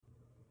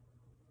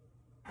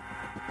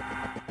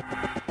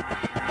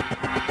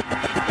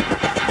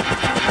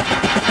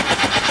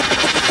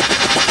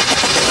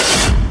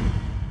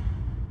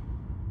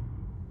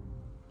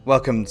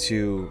Welcome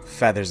to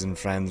Feathers and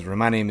Friends, where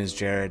my name is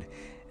Jared.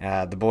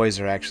 The boys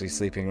are actually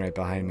sleeping right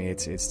behind me.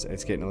 It's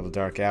getting a little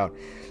dark out.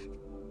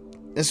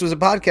 This was a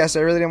podcast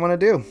I really didn't want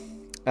to do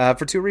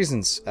for two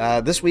reasons.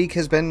 This week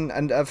has been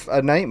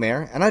a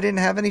nightmare, and I didn't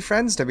have any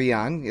friends to be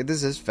on.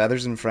 This is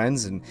Feathers and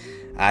Friends, and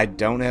I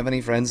don't have any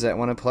friends that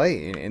want to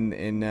play in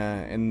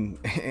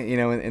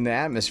the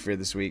atmosphere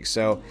this week.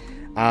 So,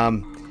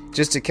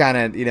 just to kind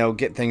of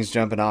get things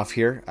jumping off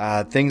here,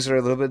 things are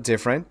a little bit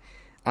different.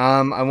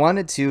 I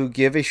wanted to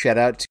give a shout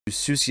out to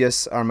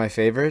Susius Are My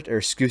Favorite,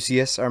 or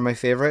Scusius Are My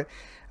Favorite.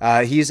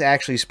 He's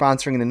actually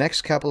sponsoring the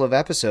next couple of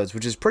episodes,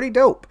 which is pretty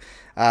dope.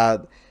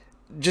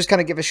 Just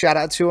kind of give a shout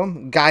out to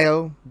him.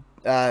 Gaio,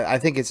 I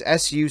think it's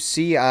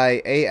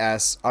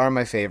Sucias, Are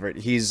My Favorite.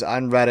 He's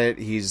on Reddit.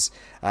 He's,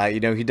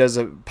 he does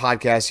a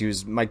podcast. He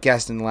was my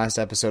guest in the last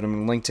episode. I'm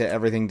going to link to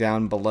everything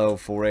down below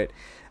for it.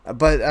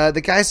 But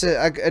the guy's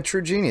a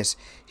true genius.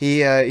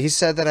 He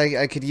said that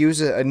I could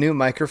use a new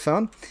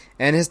microphone,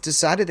 and has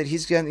decided that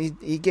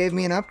he gave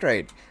me an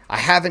upgrade. I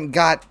haven't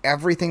got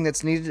everything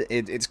that's needed.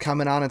 It's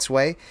coming on its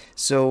way.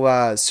 So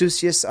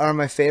Susius Are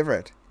My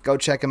Favorite. Go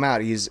check him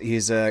out.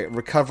 He's a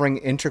recovering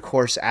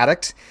intercourse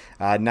addict,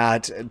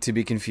 not to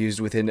be confused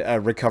with a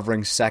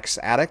recovering sex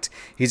addict.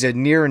 He's a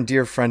near and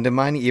dear friend of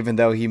mine, even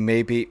though he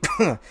may be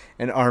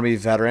an Army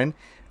veteran.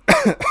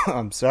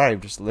 I'm sorry,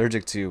 I'm just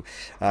allergic to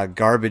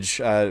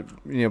garbage,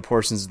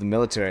 portions of the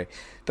military.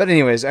 But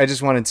anyways, I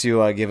just wanted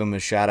to give him a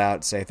shout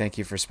out, say thank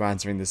you for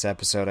sponsoring this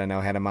episode. I know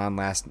I had him on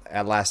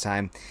last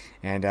time,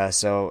 and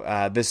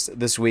so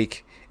this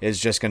week is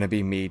just going to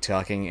be me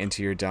talking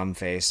into your dumb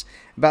face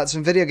about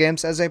some video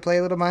games as I play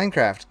a little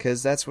Minecraft,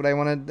 because that's what I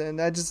wanted.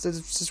 It's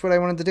just what I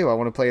wanted to do. I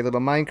want to play a little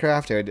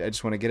Minecraft. I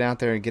just want to get out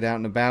there and get out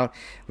and about.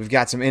 We've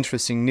got some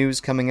interesting news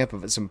coming up,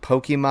 some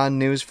Pokemon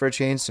news for a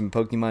change, some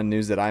Pokemon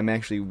news that I'm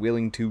actually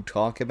willing to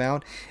talk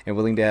about and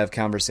willing to have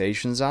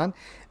conversations on.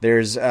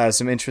 There's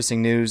some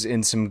interesting news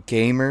in some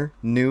gamer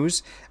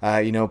news.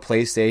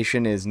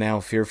 PlayStation is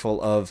now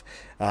fearful of,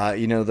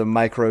 the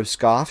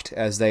Microsoft,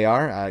 as they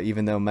are,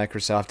 even though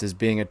Microsoft is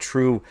being a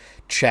true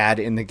Chad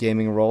in the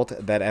gaming world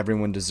that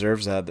everyone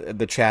deserves.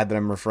 The Chad that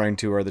I'm referring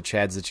to are the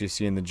Chads that you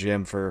see in the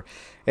gym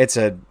it's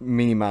a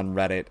meme on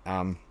Reddit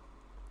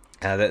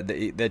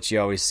that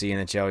you always see and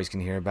that you always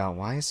can hear about.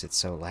 Why is it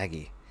so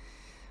laggy?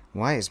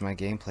 Why is my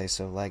gameplay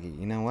so laggy?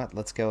 You know what?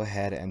 Let's go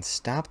ahead and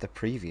stop the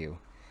preview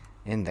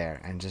in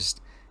there and just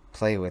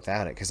play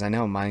without it, because I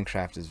know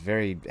Minecraft is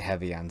very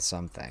heavy on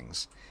some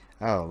things.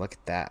 Oh, look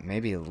at that.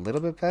 Maybe a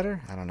little bit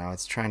better? I don't know.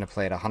 It's trying to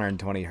play at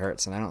 120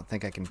 hertz, and I don't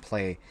think I can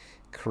play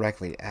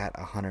correctly at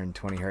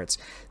 120 hertz.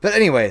 But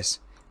anyways,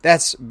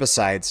 that's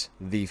besides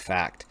the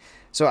fact.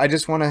 So I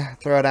just want to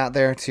throw it out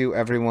there to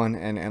everyone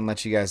and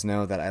let you guys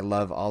know that I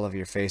love all of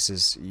your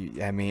faces.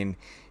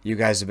 You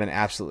guys have been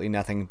absolutely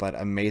nothing but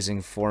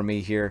amazing for me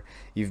here.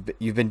 You've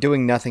been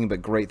doing nothing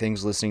but great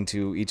things listening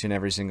to each and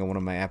every single one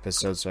of my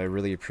episodes, so I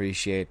really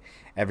appreciate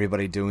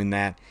everybody doing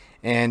that.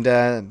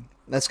 And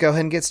let's go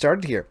ahead and get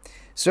started here.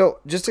 So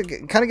just to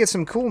kind of get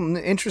some cool,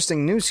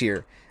 interesting news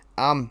here.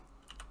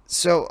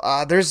 So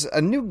there's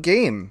a new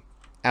game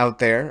out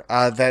there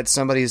that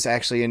somebody's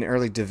actually in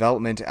early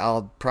development.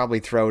 I'll probably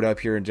throw it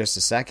up here in just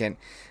a second,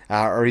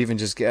 or even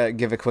just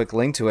give a quick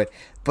link to it.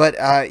 But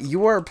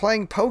you are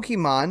playing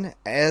Pokemon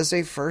as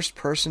a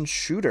first-person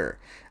shooter.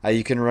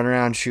 You can run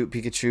around, shoot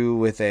Pikachu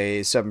with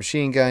a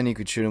submachine gun. You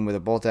could shoot him with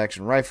a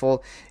bolt-action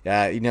rifle.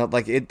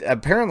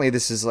 Apparently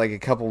this is like a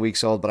couple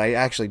weeks old, but I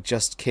actually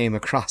just came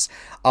across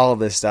all of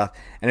this stuff,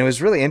 and it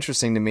was really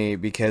interesting to me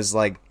because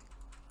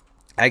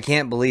I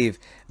can't believe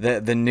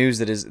the news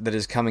that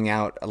is coming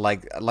out.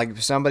 Like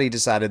somebody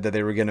decided that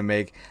they were going to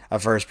make a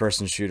first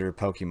person shooter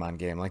Pokemon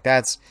game. Like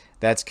that's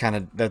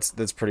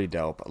pretty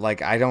dope.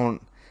 Like I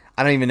don't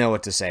even know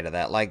what to say to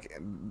that.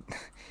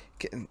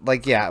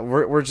 Yeah,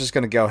 we're just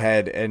going to go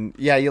ahead and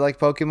yeah, you like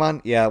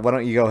Pokemon? Yeah, why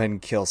don't you go ahead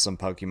and kill some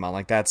Pokemon?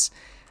 Like that's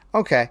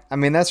okay. I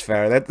mean, that's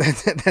fair.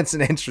 That's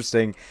an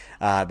interesting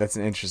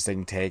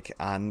take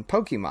on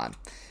Pokemon.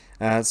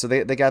 So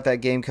they got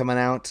that game coming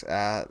out,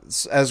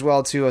 as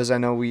well, too, as I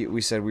know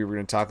we said we were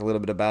going to talk a little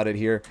bit about it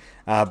here.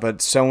 But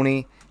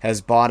Sony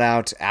has bought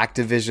out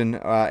Activision,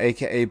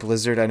 a.k.a.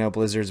 Blizzard. I know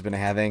Blizzard's been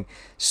having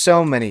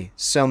so many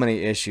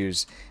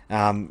issues.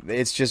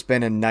 It's just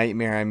been a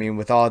nightmare. I mean,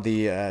 with all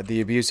the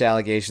abuse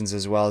allegations,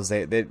 as well as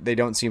they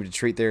don't seem to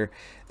treat their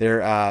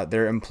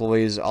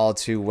employees all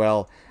too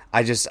well.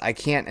 I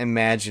can't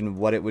imagine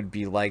what it would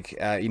be like,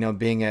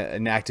 being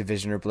an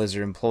Activision or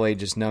Blizzard employee,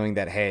 just knowing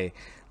that, hey,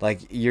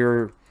 like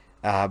you're,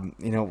 how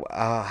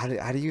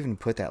do you even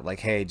put that? Like,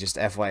 hey, just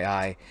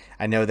FYI,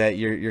 I know that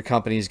your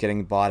company is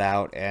getting bought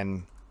out,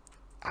 and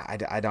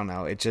I don't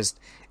know. It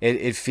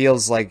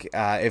feels like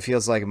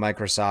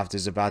Microsoft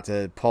is about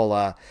to pull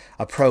a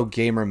pro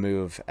gamer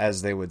move,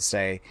 as they would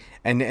say,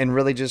 and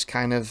really just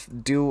kind of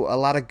do a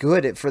lot of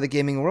good for the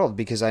gaming world,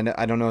 because I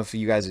don't know if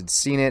you guys had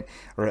seen it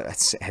or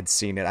had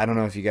seen it. I don't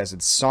know if you guys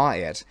had saw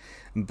it.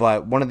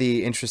 But one of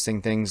the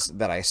interesting things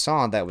that I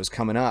saw that was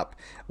coming up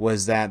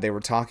was that they were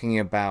talking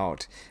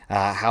about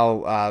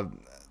how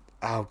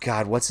oh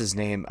God, what's his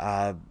name?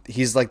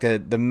 He's like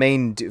the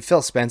main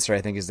Phil Spencer,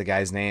 I think is the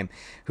guy's name,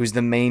 who's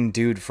the main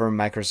dude for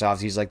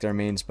Microsoft. He's like their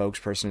main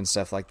spokesperson and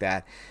stuff like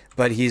that.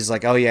 But he's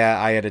like, oh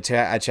yeah, I had a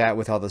chat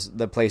with all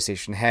the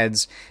PlayStation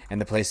heads, and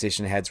the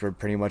PlayStation heads were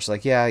pretty much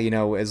like, yeah,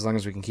 as long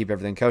as we can keep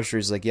everything kosher.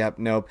 He's like, yep,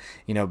 nope,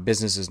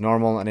 business is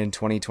normal, and in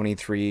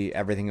 2023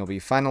 everything will be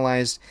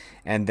finalized,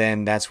 and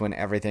then that's when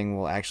everything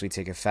will actually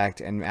take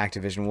effect, and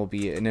Activision will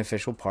be an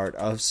official part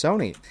of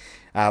Sony.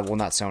 Well,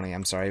 not Sony,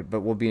 I'm sorry,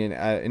 but will be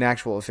an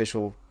actual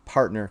official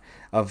partner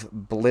of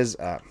Blizz.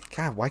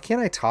 God, why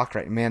can't I talk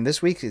right? Man,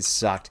 this week has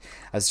sucked.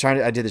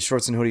 I did the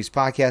Shorts and Hoodies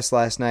podcast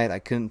last night. I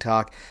couldn't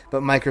talk,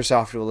 but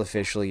Microsoft will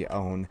officially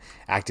own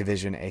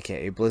Activision,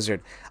 aka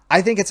Blizzard.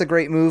 I think it's a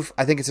great move.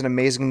 I think it's an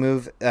amazing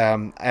move.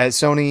 As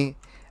Sony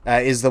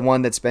is the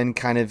one that's been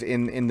kind of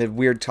in the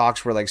weird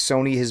talks where like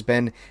Sony has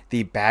been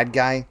the bad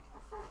guy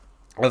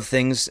of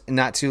things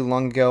not too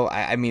long ago.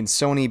 I mean,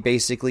 Sony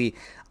basically,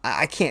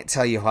 I can't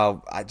tell you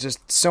how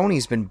just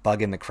Sony's been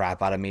bugging the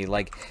crap out of me.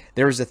 Like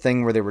there was a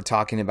thing where they were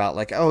talking about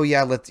like, oh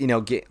yeah, let's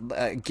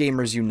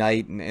gamers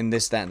unite and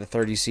this, that, and the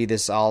third. You see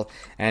this all,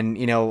 and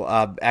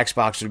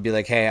Xbox would be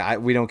like, hey,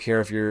 we don't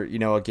care if you're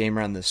a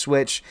gamer on the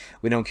Switch,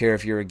 we don't care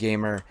if you're a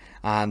gamer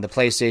on the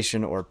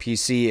PlayStation or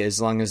PC,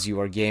 as long as you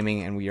are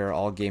gaming and we are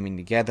all gaming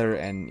together.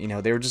 And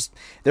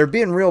they're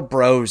being real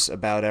bros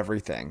about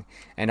everything,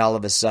 and all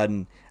of a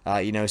sudden,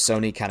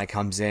 Sony kind of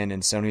comes in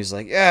and Sony's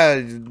like, yeah,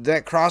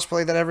 that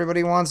crossplay that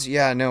everybody wants.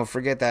 Yeah, no,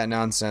 forget that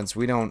nonsense.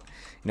 We don't,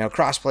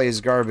 crossplay is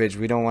garbage.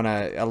 We don't want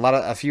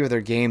to, a few of their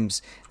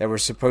games that were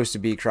supposed to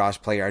be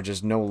crossplay are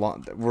just no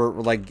longer, were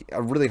like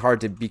really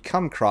hard to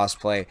become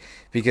crossplay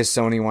because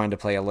Sony wanted to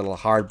play a little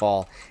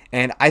hardball.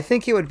 And I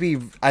think it would be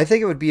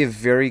a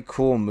very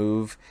cool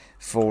move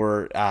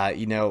for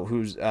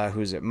who's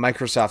it,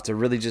 Microsoft, to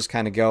really just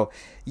kind of go,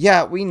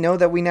 yeah, we know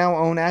that we now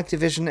own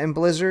Activision and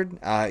Blizzard,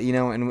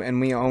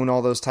 and we own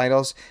all those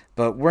titles,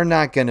 but we're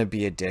not going to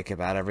be a dick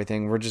about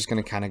everything. We're just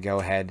going to kind of go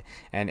ahead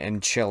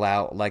and chill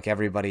out like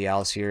everybody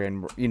else here,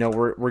 and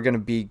we're going to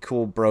be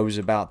cool bros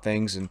about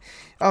things, and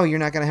you're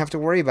not going to have to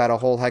worry about a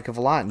whole heck of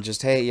a lot, and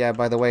just, hey, yeah,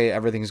 by the way,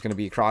 everything's going to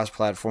be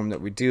cross-platform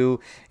that we do.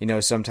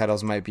 Some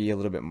titles might be a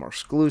little bit more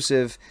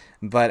exclusive,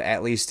 but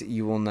at least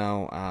you will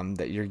know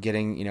that you're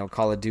getting,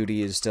 Call of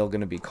Duty is still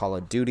going to be Call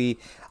of Duty.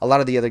 A lot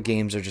of the other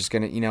games are just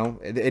going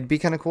to, it'd be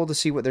kind of cool to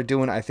see what they're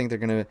doing. I think they're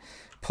going to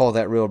pull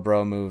that real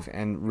bro move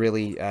and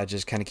really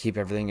just kind of keep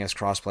everything as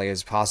crossplay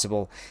as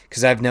possible.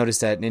 Because I've noticed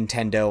that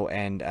Nintendo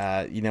and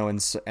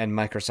and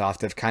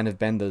Microsoft have kind of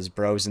been those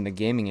bros in the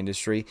gaming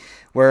industry,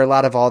 where a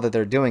lot of all that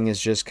they're doing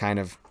is just kind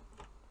of,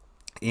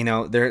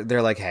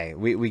 they're like, hey,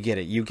 we get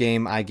it. You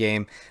game, I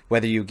game.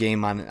 Whether you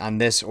game on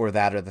this or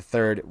that or the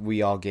third,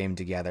 we all game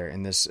together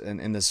in this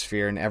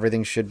sphere, and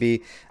everything should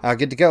be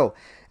good to go.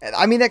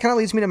 I mean, that kind of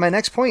leads me to my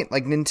next point.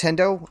 Like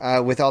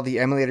Nintendo, with all the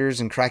emulators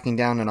and cracking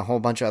down on a whole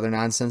bunch of other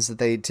nonsense that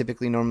they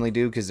typically normally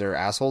do because they're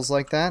assholes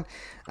like that.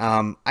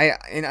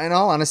 In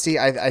all honesty,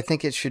 I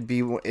think it should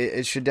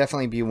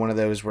definitely be one of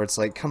those where it's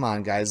like, come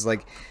on, guys,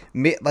 like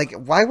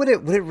why would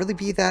it really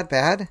be that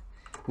bad?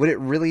 Would it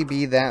really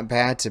be that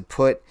bad to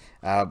put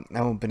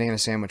banana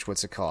sandwich,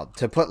 what's it called?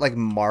 To put like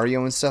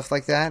Mario and stuff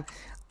like that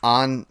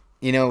on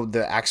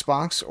the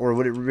Xbox, or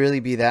would it really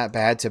be that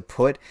bad to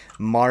put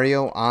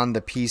Mario on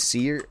the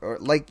PC? Or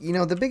like,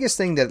 the biggest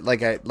thing that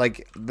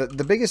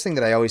the biggest thing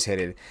that I always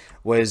hated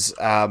was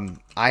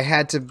I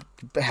had to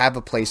have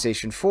a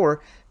PlayStation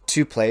 4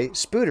 to play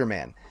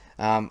Spider-Man.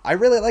 I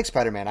really like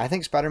Spider-Man. I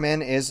think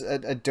Spider-Man is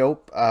a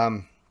dope,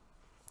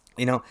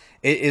 it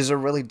is a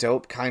really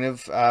dope kind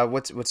of,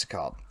 what's it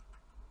called?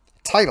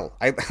 Title.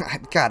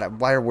 God,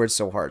 why are words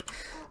so hard?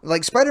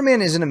 Like,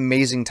 Spider-Man is an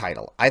amazing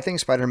title. I think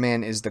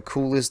Spider-Man is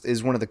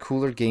one of the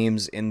cooler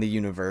games in the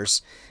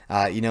universe.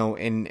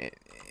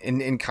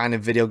 In kind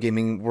of video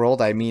gaming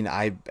world. I mean,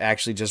 I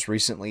actually just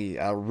recently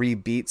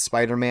rebeat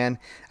Spider-Man.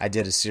 I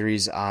did a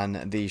series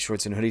on the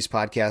Shorts and Hoodies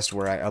podcast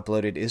where I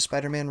uploaded, is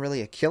Spider-Man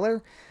really a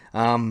killer?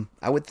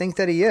 I would think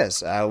that he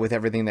is, with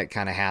everything that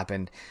kind of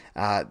happened.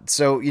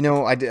 So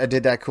I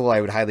did that cool.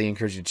 I would highly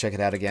encourage you to check it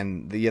out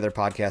again. The other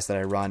podcast that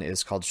I run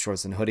is called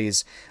Shorts and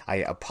Hoodies. I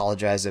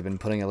apologize. I've been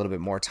putting a little bit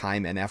more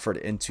time and effort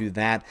into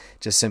that,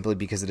 just simply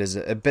because it is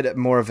a bit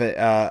more of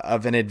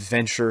an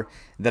adventure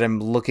that I'm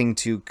looking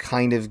to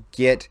kind of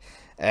get,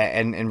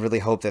 and really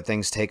hope that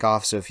things take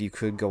off. So if you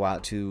could go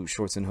out to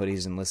Shorts and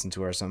Hoodies and listen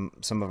to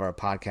some of our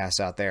podcasts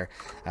out there,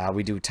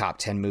 we do top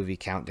 10 movie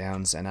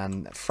countdowns, and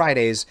on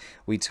Fridays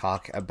we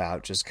talk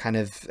about just kind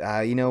of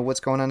what's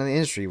going on in the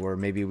industry, where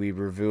maybe we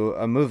review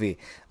a movie.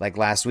 Like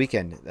last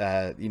weekend,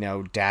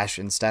 Dash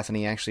and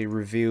Stephanie actually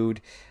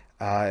reviewed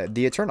The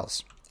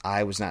Eternals.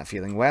 I was not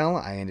feeling well.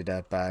 I ended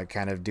up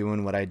kind of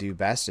doing what I do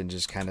best and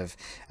just kind of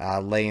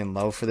laying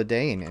low for the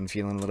day and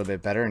feeling a little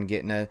bit better and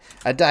getting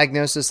a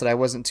diagnosis that I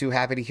wasn't too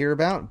happy to hear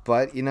about.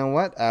 But you know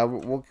what?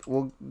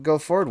 We'll go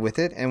forward with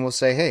it and we'll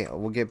say, hey,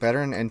 we'll get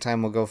better and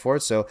time will go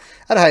forward. So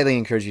I'd highly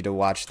encourage you to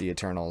watch the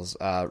Eternals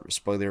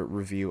spoiler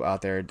review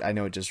out there. I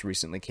know it just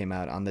recently came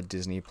out on the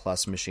Disney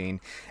Plus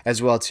machine,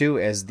 as well too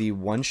as the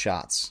one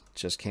shots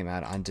just came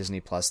out on Disney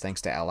Plus,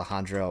 thanks to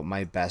Alejandro,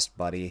 my best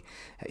buddy.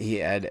 He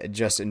had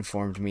just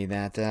informed me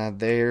that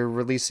they're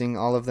releasing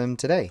all of them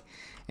today.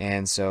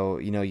 And so,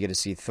 you know, you get to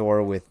see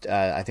Thor with,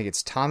 I think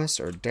it's Thomas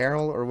or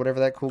Daryl or whatever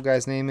that cool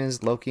guy's name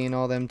is, Loki and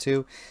all them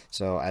too.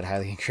 So I'd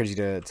highly encourage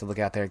you to look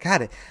out there.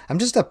 God, I'm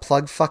just a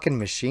plug fucking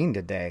machine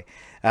today.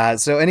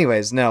 So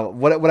anyways, no,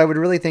 what I would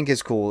really think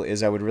is cool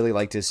is I would really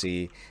like to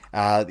see,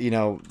 you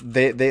know,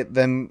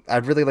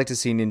 I'd really like to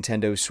see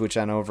Nintendo switch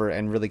on over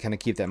and really kind of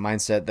keep that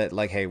mindset that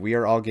like, hey, we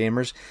are all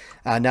gamers.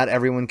 Not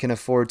everyone can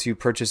afford to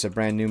purchase a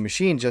brand new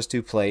machine just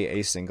to play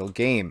a single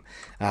game.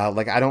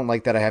 Like I don't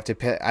like that I have to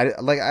pay,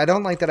 I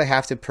don't like that I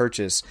have to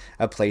purchase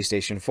a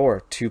PlayStation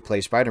 4 to play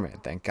Spider-Man.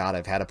 Thank God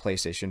I've had a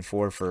PlayStation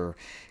 4 for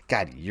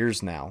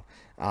years now.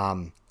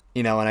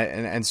 You know,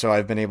 and so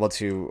I've been able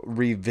to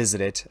revisit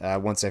it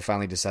once I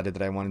finally decided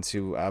that I wanted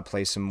to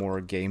play some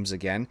more games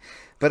again.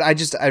 But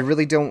I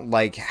really don't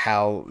like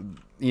how,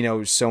 you know,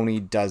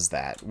 Sony does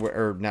that,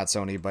 or not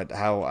Sony, but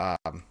how.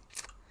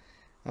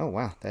 Oh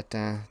wow, that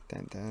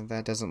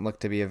doesn't look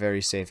to be a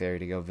very safe area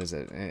to go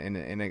visit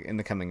in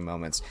the coming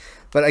moments.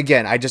 But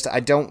again, I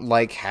don't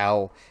like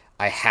how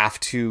I have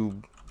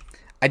to.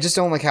 I just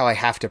don't like how I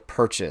have to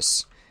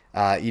purchase.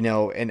 You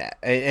know, an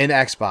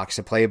Xbox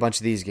to play a bunch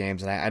of these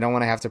games, and I don't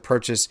want to have to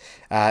purchase,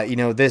 you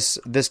know, this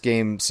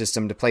game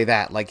system to play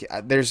that. Like,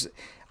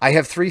 I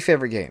have three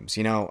favorite games.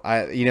 You know,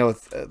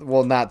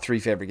 well, not three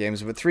favorite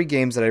games, but three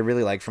games that I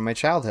really like from my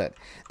childhood.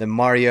 The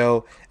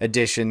Mario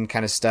edition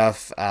kind of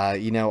stuff.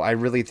 You know, I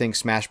really think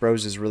Smash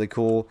Bros is really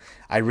cool.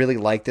 I really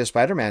like the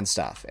Spider-Man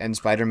stuff, and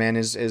Spider-Man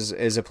is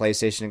a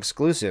PlayStation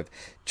exclusive,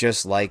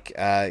 just like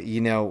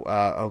you know,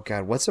 oh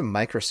god, what's a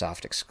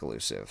Microsoft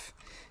exclusive?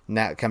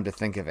 Now, come to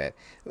think of it,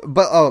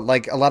 but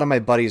like a lot of my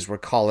buddies were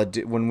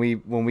when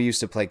we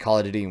used to play Call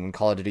of Duty, when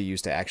Call of Duty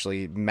used to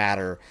actually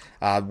matter,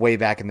 way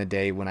back in the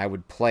day when I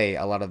would play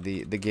a lot of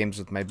the games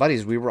with my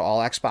buddies, we were all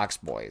Xbox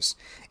boys,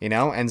 you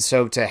know, and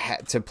so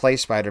to play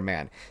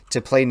Spider-Man,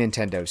 to play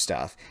Nintendo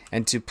stuff,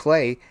 and to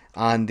play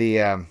on the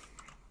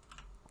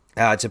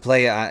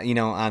you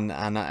know,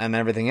 on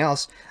everything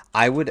else,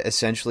 I would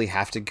essentially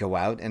have to go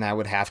out and I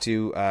would have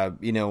to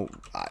you know.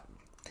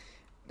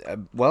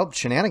 Well,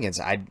 shenanigans.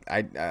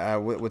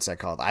 What's that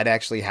called? I'd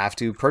actually have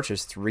to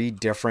purchase three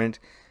different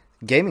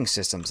gaming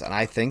systems, and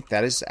I think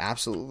that is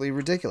absolutely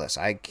ridiculous.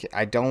 I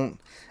don't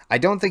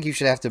think you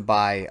should have to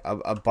buy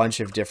a bunch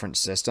of different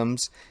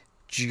systems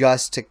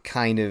just to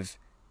kind of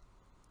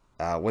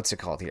what's it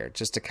called here?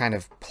 Just to kind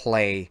of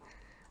play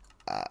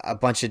a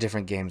bunch of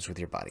different games with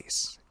your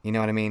buddies. You know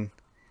what I mean?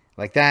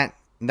 Like that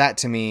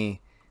to me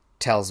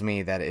tells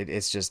me that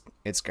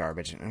it's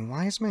garbage. And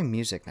why is my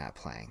music not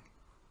playing?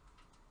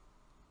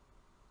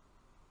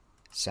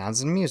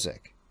 Sounds and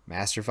music.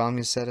 Master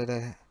volume set at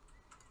a...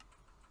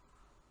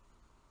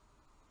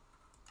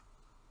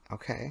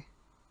 Okay.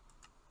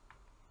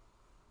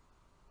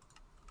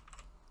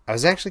 I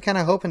was actually kind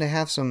of hoping to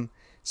have some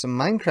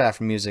Minecraft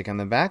music on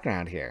the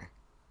background here.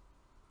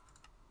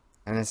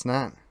 And it's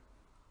not.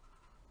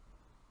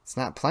 It's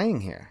not playing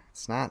here.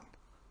 It's not...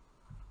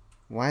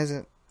 Why is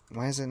it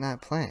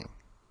not playing?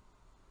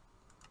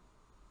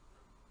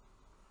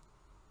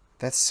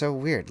 That's so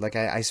weird. Like,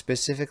 I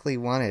specifically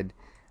wanted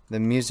the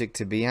music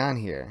to be on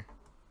here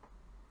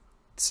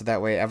so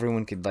that way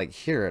everyone could like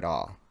hear it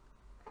all.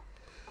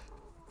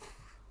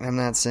 I'm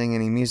not saying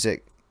any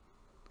music.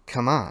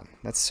 Come on,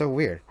 that's so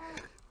weird.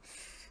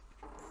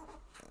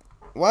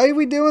 Why are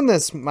we doing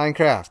this,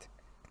 Minecraft?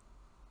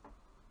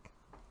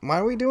 Why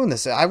are we doing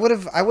this? I would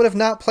have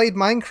not played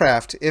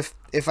Minecraft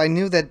if I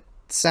knew that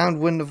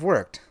sound wouldn't have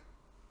worked.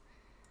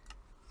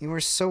 You were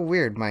so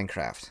weird,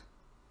 Minecraft.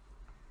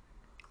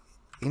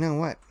 You know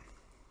what?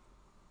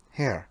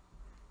 Here.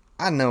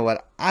 I know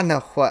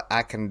what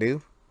I can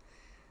do.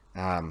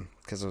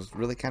 Because I was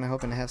really kind of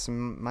hoping to have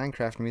some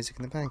Minecraft music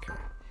in the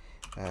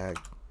background.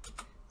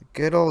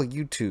 Good old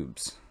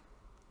YouTubes.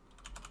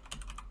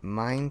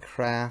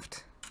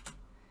 Minecraft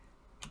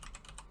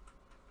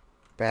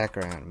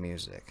background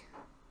music.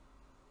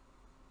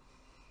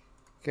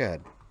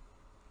 Good.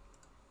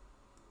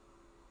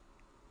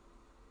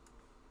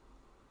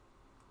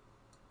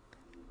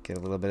 Get a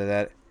little bit of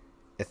that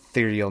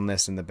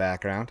etherealness in the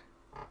background.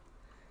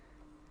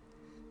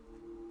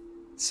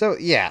 So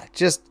yeah,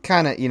 just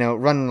kind of, you know,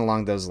 running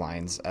along those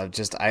lines of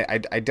just I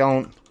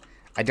don't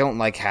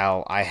like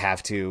how I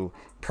have to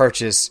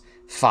purchase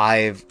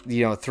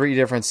three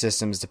different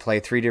systems to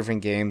play three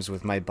different games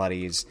with my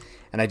buddies,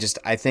 and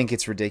I think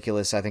it's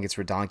ridiculous. I think it's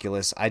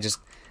redonkulous.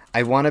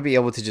 I want to be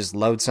able to just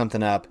load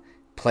something up,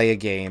 play a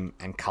game,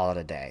 and call it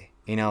a day.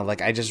 You know,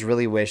 like I just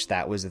really wish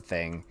that was a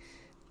thing.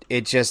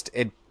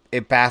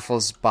 it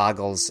baffles,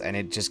 boggles, and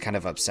it just kind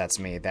of upsets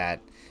me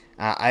that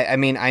I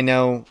mean, I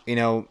know,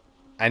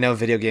 I know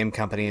video game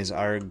companies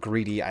are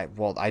greedy. I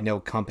know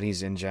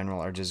companies in general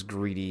are just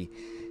greedy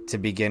to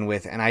begin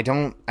with, and I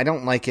don't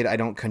like it. I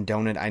don't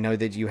condone it. I know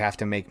that you have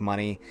to make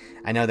money.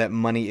 I know that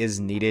money is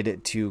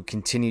needed to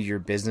continue your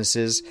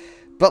businesses.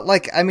 But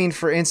like, I mean,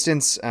 for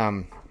instance,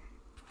 one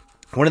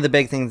of the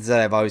big things that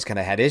I've always kind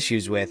of had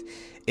issues with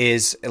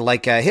is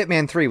like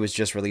Hitman 3 was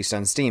just released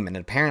on Steam, and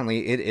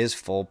apparently it is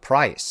full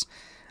price.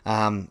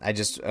 I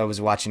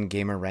was watching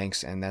Gamer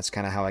Ranks, and that's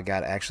kind of how I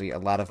got actually a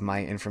lot of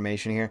my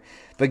information here.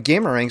 But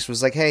Gamer Ranks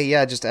was like, hey,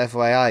 yeah, just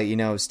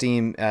FYI,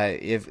 Steam,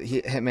 if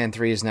Hitman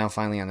 3 is now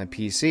finally on the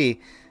PC,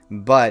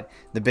 but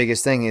the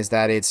biggest thing is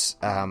that it's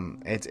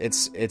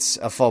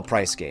a full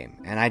price game,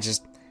 and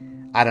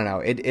I don't know.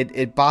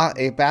 It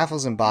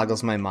baffles and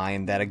boggles my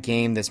mind that a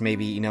game that's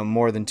maybe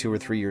more than 2 or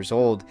 3 years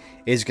old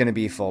is going to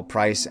be full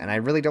price, and I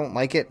really don't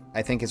like it.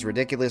 I think it's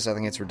ridiculous. I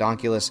think it's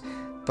redonkulous.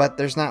 But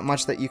there's not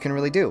much that you can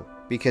really do,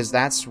 because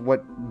that's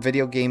what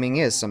video gaming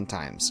is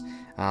sometimes.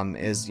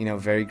 Is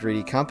very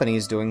greedy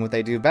companies doing what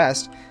they do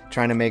best,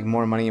 trying to make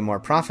more money and more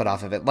profit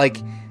off of it. Like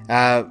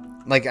I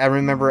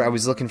remember I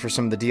was looking for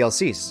some of the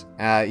DLCs,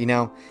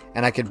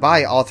 and I could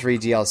buy all 3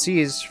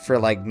 DLCs for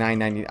like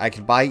 $9.90. I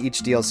could buy each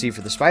DLC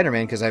for the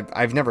Spider-Man, because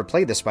I've never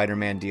played the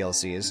Spider-Man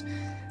DLCs,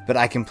 but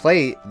I can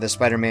play the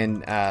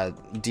Spider-Man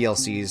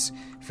DLCs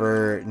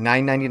for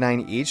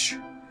 $9.99 each.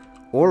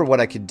 Or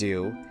what I could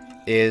do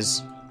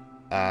is,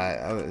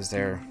 is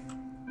there?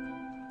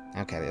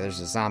 Okay, there's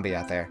a zombie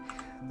out there.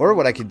 Or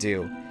what I could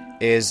do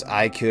is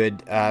I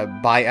could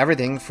buy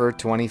everything for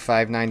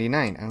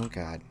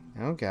 $25.99.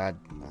 Oh god.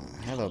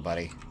 Hello,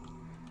 buddy.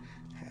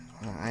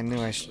 I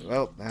knew I should.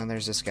 Oh,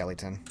 there's a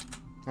skeleton.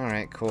 All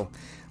right, cool.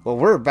 Well,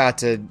 we're about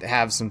to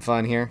have some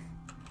fun here.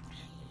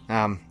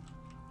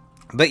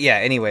 But yeah.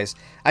 Anyways,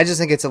 I just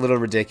think it's a little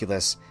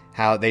ridiculous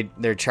how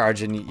they're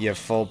charging you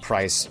full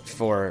price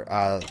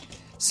for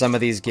some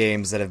of these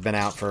games that have been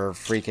out for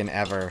freaking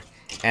ever,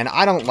 and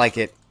I don't like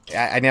it.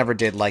 I never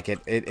did like it.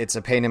 It's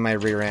a pain in my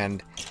rear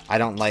end. I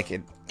don't like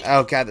it.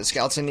 Oh god, the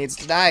skeleton needs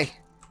to die.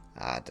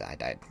 I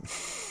died.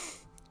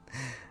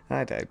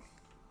 I died.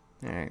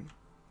 Alright.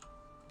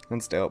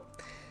 That's dope.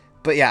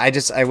 But yeah,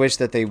 I wish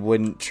that they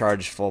wouldn't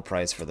charge full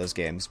price for those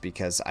games,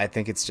 because I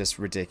think it's just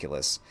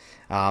ridiculous.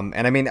 And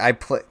I mean, I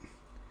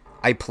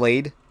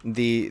played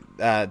the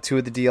 2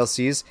 of the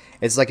DLCs.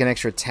 It's like an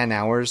extra 10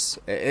 hours.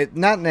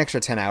 Not an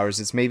extra 10 hours.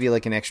 It's maybe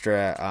like an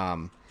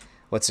extra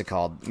what's it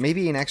called?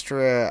 Maybe an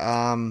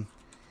extra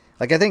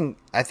like I think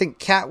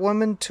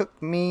Catwoman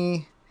took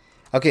me.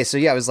 Okay, so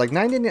yeah, it was like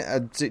 90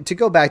 to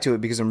go back to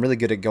it, because I'm really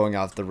good at going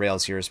off the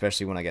rails here,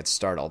 especially when I get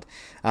startled.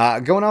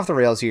 Going off the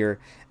rails here,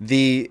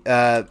 it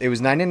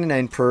was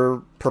 $9.99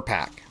 per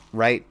pack,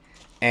 right?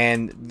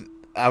 And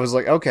I was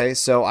like, okay,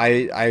 so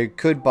I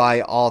could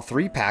buy all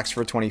 3 packs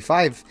for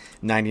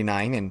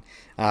 $25.99,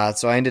 and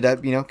so I ended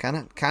up,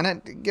 kind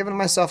of giving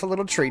myself a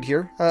little treat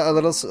here, a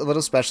little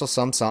special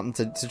something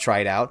to try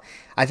it out.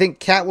 I think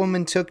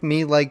Catwoman took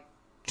me like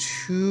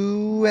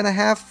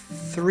 2.5,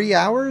 3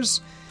 hours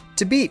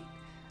to beat.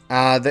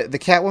 The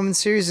Catwoman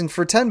series, and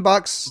for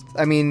 $10,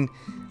 I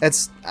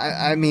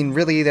mean,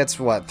 really, that's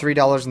what,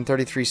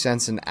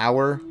 $3.33 an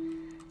hour.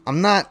 I'm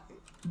not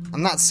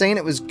saying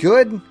it was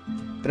good,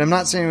 but I'm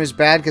not saying it was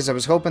bad, because I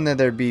was hoping that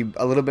there'd be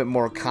a little bit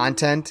more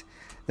content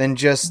than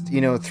just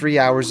 3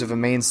 hours of a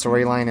main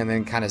storyline and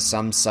then kind of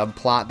some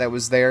subplot that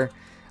was there.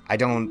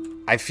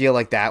 I feel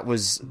like that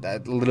was a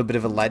little bit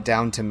of a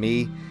letdown to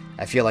me.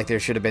 I feel like there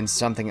should have been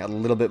something a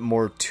little bit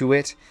more to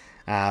it.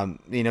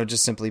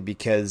 Just simply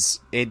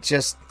because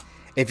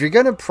if you're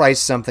going to price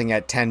something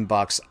at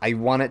 $10, I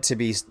want it to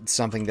be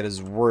something that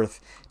is worth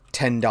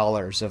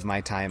 $10 of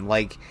my time.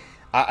 Like,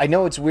 I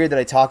know it's weird that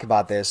I talk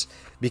about this,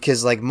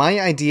 because like my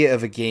idea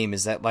of a game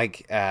is that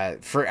like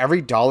for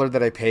every dollar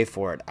that I pay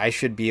for it, I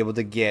should be able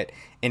to get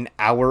an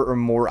hour or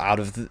more out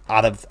of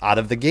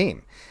the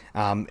game.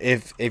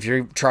 If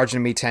you're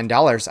charging me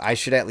 $10, I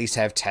should at least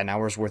have 10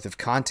 hours worth of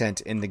content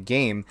in the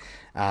game.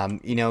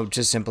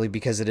 Just simply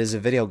because it is a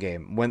video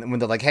game. When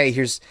they're like, hey,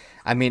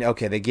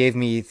 they gave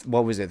me,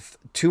 what was it,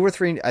 2 or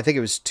 3? I think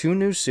it was 2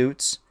 new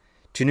suits,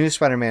 2 new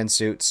Spider-Man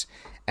suits,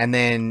 and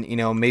then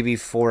maybe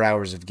 4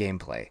 hours of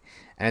gameplay.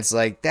 And it's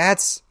like,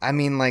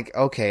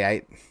 okay,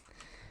 I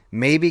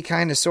maybe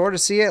kind of sort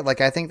of see it.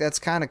 Like, I think that's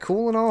kind of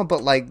cool and all,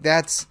 but like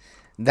that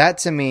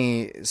to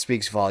me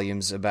speaks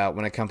volumes about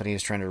when a company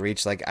is trying to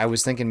reach. Like, I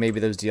was thinking maybe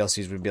those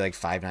DLCs would be like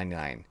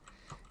 $5.99.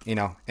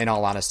 In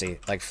all honesty,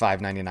 like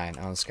 $5.99.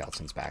 Oh, the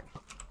skeleton's back.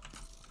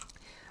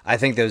 I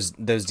think those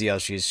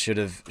DLCs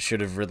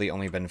should have really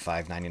only been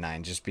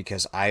 $5.99, just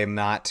because I'm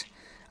not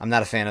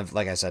a fan of,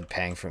 like I said,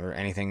 paying for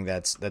anything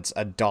that's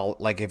 $1.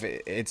 Like, if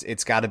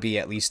it's got to be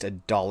at least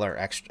 $1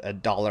 extra,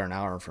 $1 an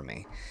hour for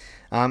me.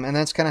 And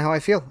that's kind of how I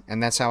feel,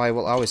 and that's how I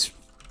will always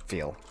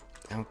feel.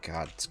 Oh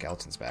god,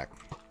 skeleton's back.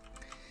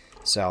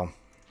 So,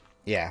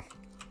 yeah,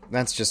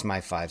 that's just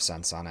my 5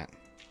 cents on it.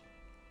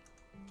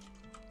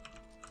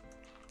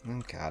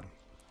 Oh god.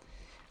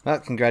 Well,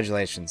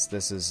 congratulations.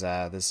 This is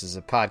a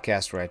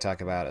podcast where I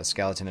talk about a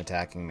skeleton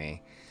attacking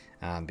me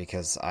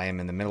because I am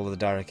in the middle of the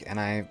dark and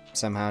I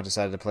somehow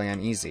decided to play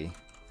on easy,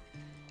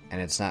 and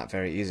it's not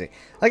very easy.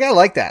 Like, I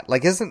like that.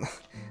 Like,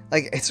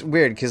 it's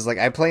weird because like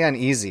I play on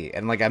easy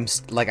and like I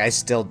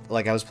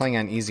was playing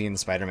on easy in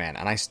Spider-Man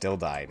and I still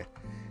died.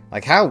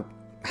 Like, how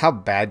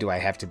bad do I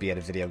have to be at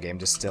a video game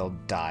to still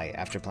die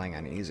after playing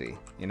on easy?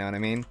 You know what I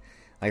mean?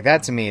 Like,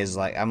 that to me is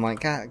like, I'm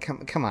like, God,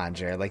 come on,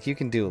 Jared. Like, you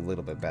can do a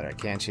little bit better,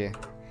 can't you?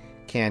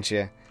 Can't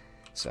you?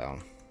 So,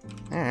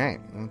 alright,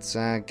 let's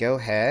go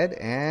ahead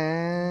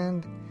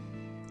and...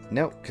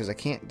 Nope, because I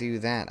can't do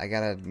that. I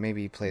gotta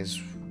maybe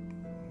place...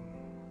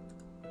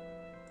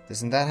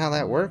 Isn't that how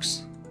that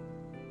works?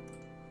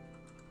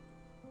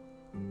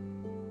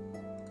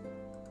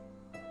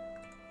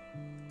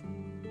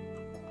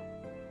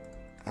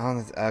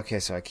 Okay,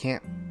 so I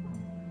can't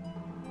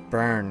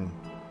burn.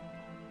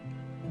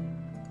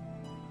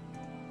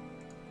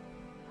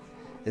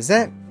 Is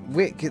that...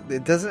 Wait,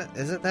 it doesn't...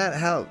 Isn't that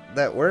how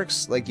that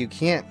works? Like, you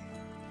can't...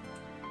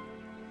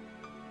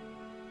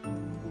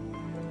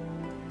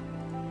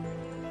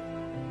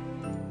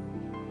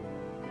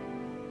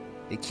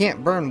 You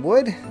can't burn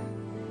wood?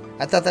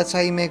 I thought that's how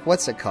you make...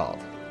 What's it called?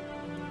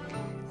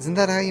 Isn't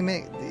that how you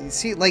make...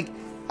 See, like,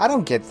 I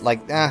don't get...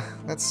 Like,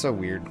 that's so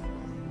weird.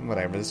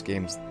 Whatever, this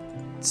game's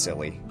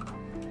silly.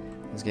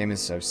 This game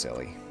is so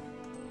silly.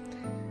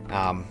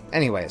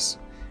 Anyways.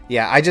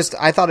 Yeah,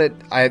 I thought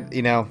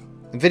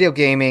video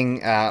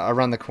gaming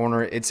around the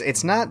corner,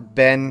 it's not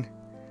been...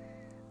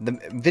 The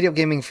video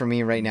gaming for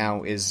me right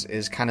now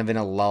is kind of in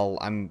a lull.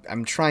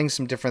 I'm trying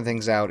some different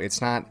things out.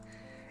 It's not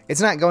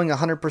going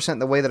 100%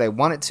 the way that I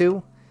want it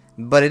to,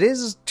 but it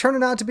is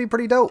turning out to be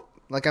pretty dope.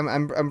 Like,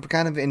 I'm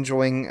kind of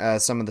enjoying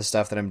some of the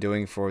stuff that I'm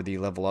doing for the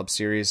Level Up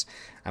series.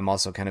 I'm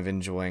also kind of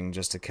enjoying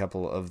just a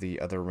couple of the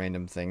other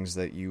random things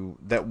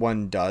that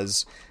one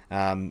does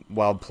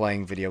while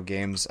playing video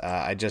games.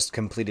 I just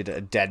completed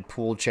a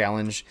Deadpool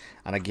challenge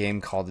on a game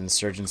called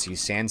Insurgency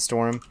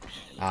Sandstorm.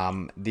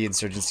 The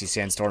Insurgency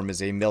Sandstorm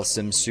is a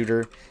milsim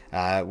shooter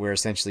where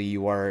essentially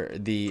you are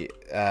the...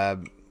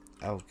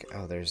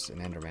 there's an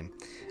Enderman.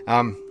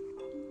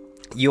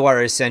 You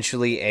are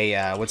essentially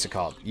a, what's it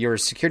called? Your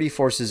security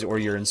forces or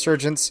your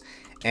insurgents,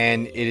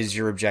 and it is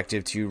your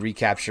objective to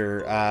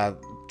recapture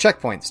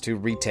checkpoints to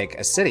retake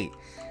a city.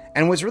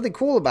 And what's really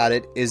cool about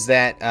it is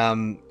that,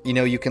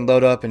 you can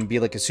load up and be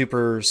like a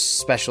super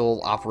special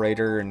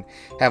operator and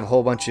have a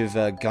whole bunch of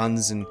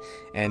guns and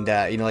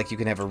like you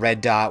can have a red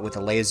dot with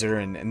a laser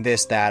and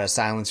this, that, a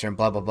silencer and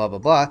blah, blah, blah, blah,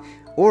 blah.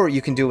 Or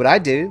you can do what I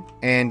do,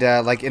 and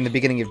like in the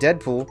beginning of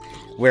Deadpool,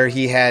 where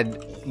he had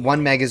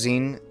one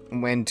magazine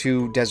and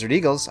 2 Desert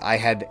Eagles, I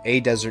had a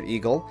Desert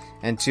Eagle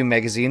and 2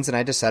 magazines, and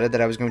I decided that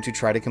I was going to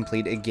try to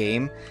complete a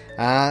game,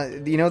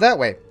 that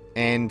way.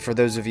 And for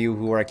those of you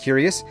who are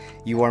curious,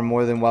 you are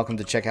more than welcome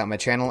to check out my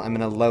channel. I'm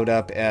going to load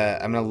up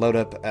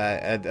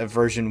a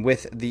version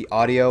with the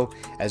audio,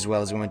 as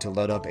well as I'm going to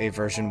load up a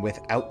version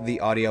without the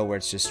audio, where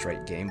it's just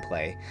straight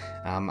gameplay.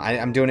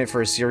 I'm doing it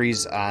for a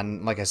series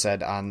on, like I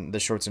said, on the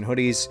shorts and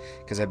hoodies,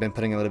 because I've been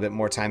putting a little bit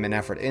more time and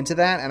effort into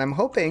that, and I'm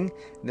hoping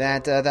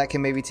that that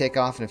can maybe take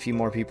off and a few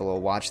more people will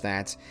watch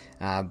that.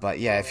 But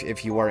yeah,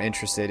 if you are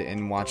interested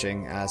in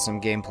watching some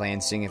gameplay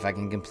and seeing if I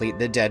can complete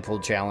the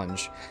Deadpool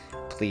challenge,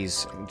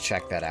 please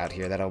check that out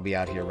here. That'll be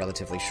out here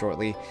relatively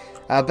shortly.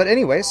 But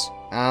anyways,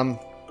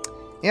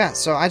 yeah,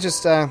 so I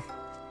just, oh,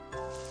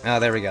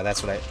 there we go.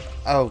 That's what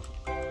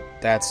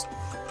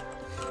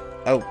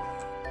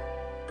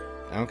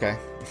okay.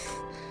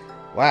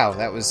 Wow,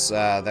 that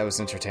was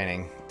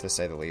entertaining, to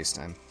say the least.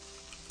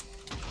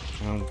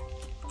 Oh,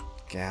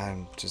 God,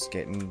 I'm just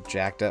getting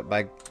jacked up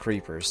by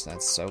creepers.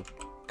 That's so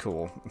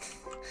cool.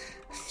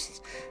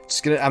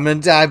 I'm gonna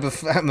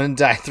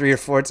die 3 or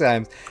 4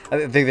 times.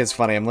 I think that's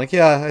funny. I'm like,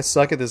 yeah, I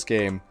suck at this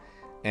game,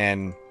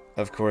 and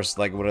of course,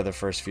 like, what are the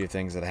first few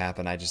things that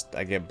happen? I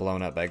get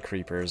blown up by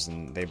creepers,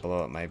 and they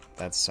blow up my...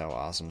 That's so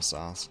awesome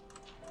sauce.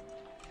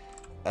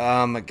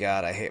 Oh my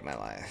God, I hate my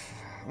life.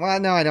 Well,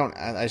 no, I don't.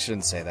 I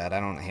shouldn't say that. I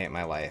don't hate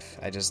my life.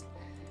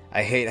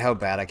 I hate how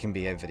bad I can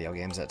be at video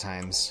games at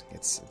times.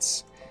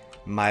 It's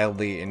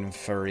mildly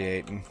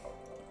infuriating.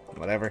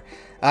 Whatever.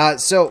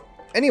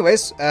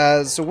 Anyways,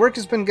 so work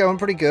has been going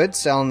pretty good,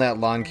 selling that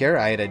lawn care.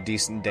 I had a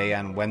decent day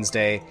on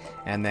Wednesday,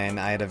 and then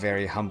I had a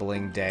very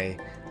humbling day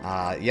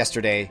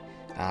yesterday,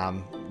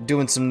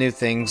 doing some new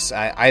things.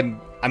 I'm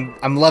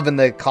loving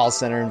the call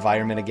center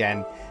environment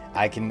again.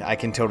 I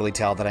can totally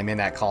tell that I'm in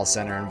that call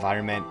center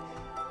environment.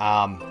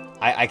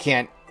 I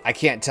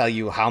can't tell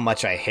you how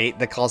much I hate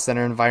the call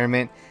center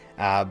environment,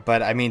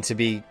 but I mean, to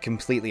be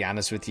completely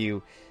honest with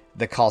you,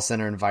 the call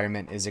center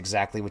environment is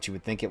exactly what you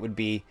would think it would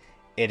be.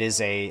 It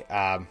is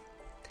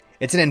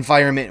it's an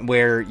environment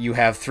where you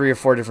have 3 or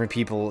 4 different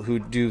people who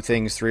do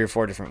things 3 or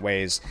 4 different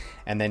ways,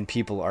 and then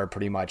people are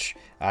pretty much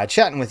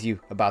chatting with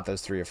you about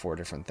those 3 or 4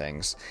 different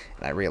things.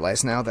 And I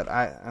realize now that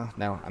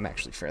I'm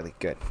actually fairly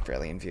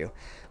in view.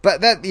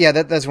 But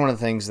that's one of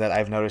the things that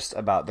I've noticed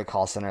about the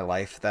call center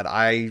life, that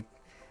I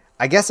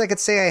I guess I could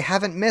say I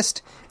haven't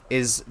missed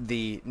is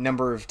the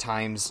number of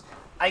times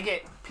I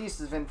get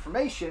pieces of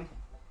information,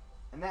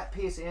 and that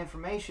piece of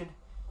information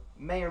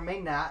may or may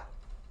not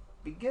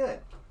be good.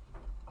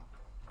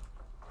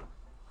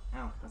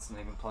 Oh, that's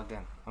not even plugged in.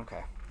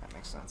 Okay, that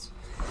makes sense.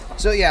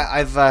 So yeah,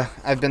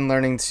 I've been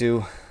learning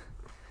to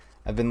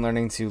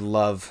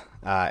love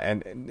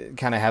and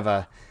kind of have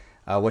a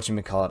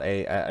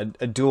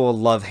a dual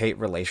love-hate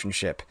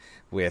relationship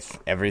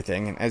with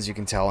everything. And as you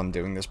can tell, I'm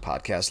doing this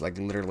podcast like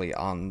literally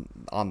on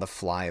the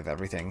fly of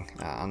everything,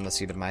 on the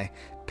seat of my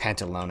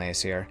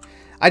pantalones here.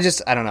 I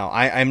don't know.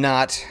 I'm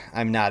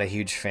not a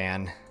huge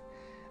fan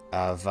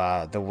of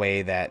the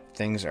way that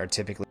things are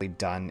typically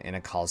done in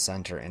a call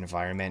center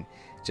environment,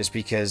 just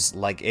because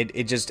like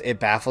it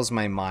baffles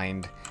my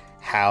mind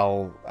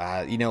how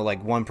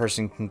like one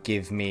person can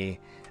give me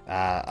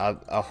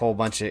a whole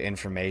bunch of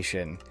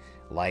information.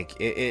 Like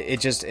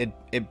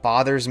it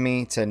bothers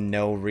me to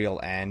no real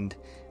end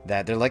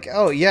that they're like,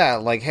 oh yeah,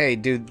 like, hey,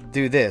 do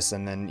this,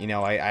 and then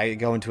I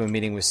go into a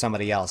meeting with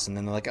somebody else, and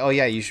then they're like, oh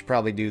yeah, you should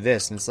probably do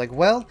this, and it's like,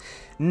 well,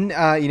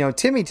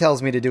 Timmy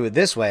tells me to do it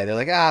this way. They're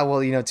like,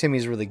 well,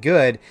 Timmy's really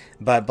good,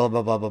 but blah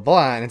blah blah blah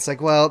blah, and it's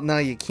like, well, no,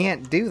 you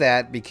can't do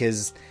that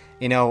because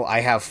I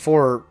have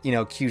 4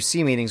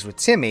 QC meetings with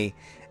Timmy.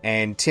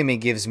 And Timmy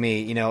gives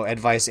me,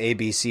 advice A,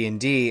 B, C, and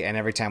D, and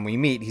every time we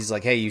meet, he's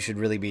like, hey, you should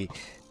really be... God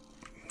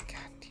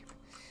damn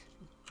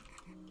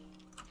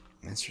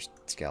it. Mr.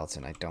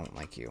 Skeleton, I don't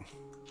like you.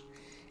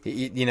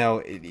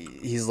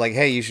 He's like,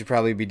 hey, you should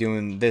probably be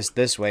doing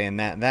this way and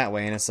that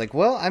way. And it's like,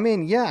 well, I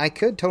mean, yeah, I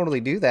could totally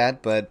do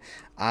that, but,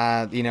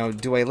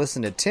 do I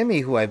listen to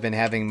Timmy, who I've been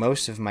having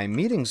most of my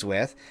meetings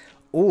with,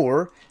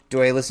 or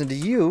do I listen to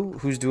you,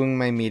 who's doing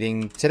my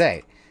meeting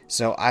today?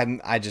 So to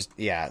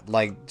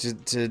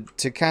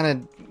kind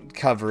of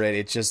cover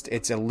it,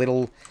 it's a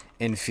little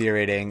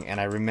infuriating, and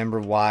I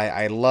remember why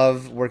I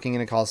love working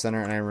in a call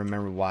center, and I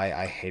remember why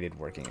I hated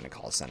working in a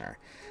call center.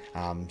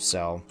 That's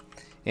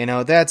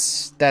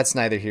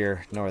neither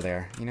here nor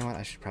there. You know what?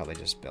 I should probably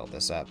just build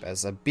this up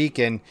as a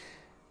beacon.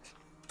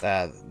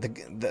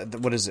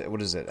 What is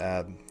it?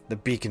 The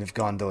beacon of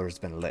Gondor has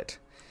been lit.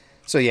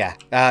 So yeah,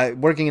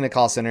 working in a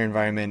call center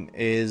environment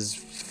is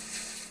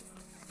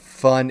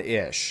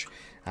fun-ish.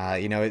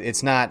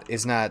 It's not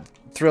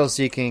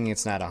thrill-seeking.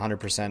 It's not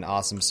 100%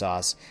 awesome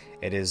sauce.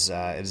 It is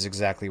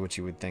exactly what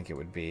you would think it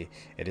would be.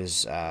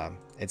 It's an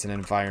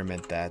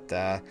environment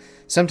that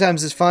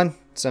sometimes is fun,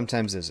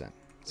 sometimes isn't.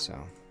 So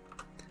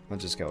we'll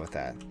just go with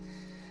that.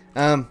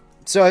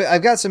 So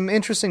I've got some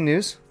interesting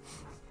news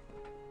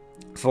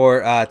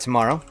for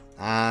tomorrow.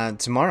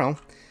 Tomorrow,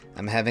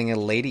 I'm having a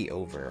lady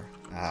over.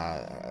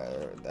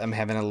 I'm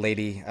having a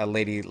lady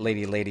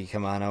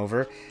come on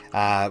over.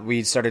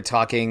 We started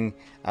talking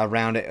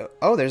around it.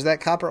 Oh, there's that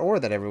copper ore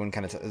that everyone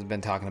kind of has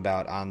been talking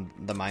about on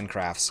the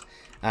Minecrafts.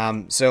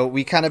 So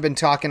we kind of been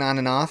talking on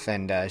and off,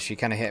 and she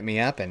kind of hit me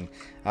up, and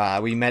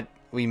we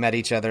met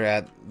each other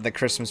at the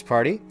Christmas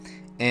party,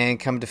 and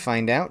come to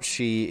find out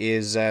she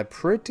is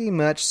pretty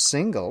much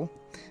single,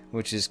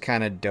 which is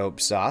kind of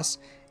dope sauce.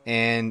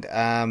 And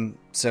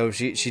so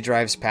she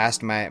drives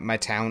past my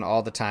town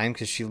all the time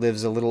because she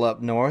lives a little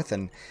up north,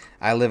 and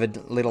I live a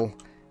little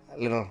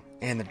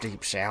in the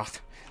deep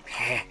south.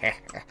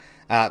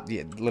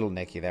 Little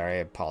Nikki there. I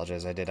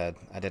apologize. I did a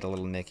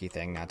little Nikki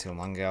thing not too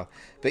long ago.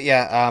 But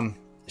yeah,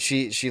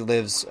 she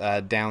lives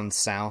down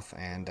south,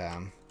 and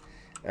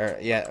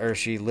or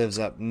she lives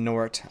up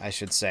north, I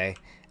should say,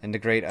 in the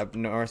great up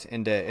north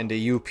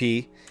into UP.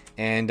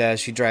 And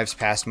she drives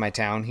past my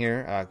town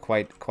here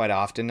quite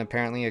often,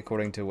 apparently,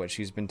 according to what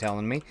she's been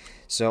telling me.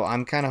 So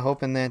I'm kind of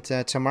hoping that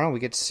tomorrow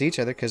we get to see each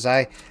other, because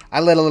I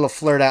let a little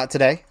flirt out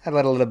today. I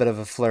let a little bit of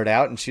a flirt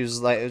out, and she was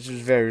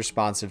very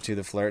responsive to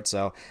the flirt.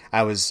 So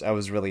I was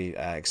really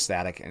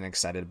ecstatic and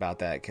excited about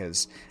that,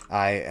 because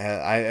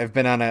I've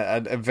been on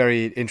a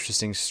very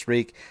interesting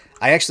streak.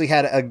 I actually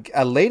had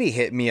a lady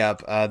hit me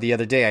up the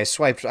other day. I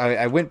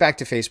went back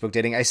to Facebook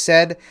dating. I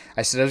said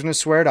I was going to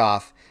swear it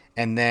off,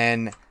 and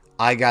then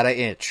I got an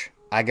itch.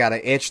 I got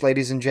an itch,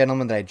 ladies and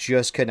gentlemen, that I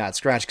just could not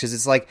scratch, because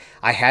it's like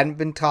I hadn't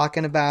been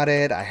talking about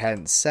it. I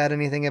hadn't said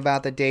anything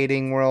about the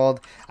dating world.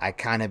 I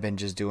kind of been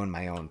just doing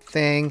my own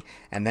thing.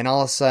 And then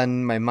all of a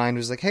sudden, my mind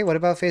was like, hey, what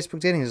about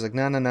Facebook dating? He was like,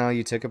 no,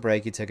 you took a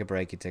break.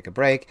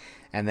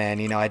 And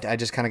then, I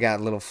just kind of got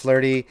a little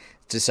flirty,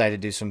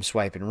 decided to do some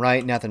swiping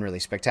right. Nothing really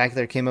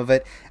spectacular came of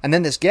it. And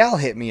then this gal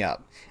hit me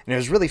up. And it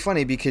was really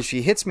funny, because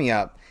she hits me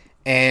up,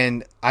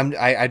 and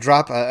I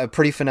drop a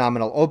pretty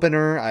phenomenal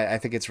opener. I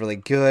think it's really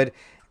good.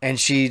 And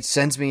she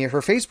sends me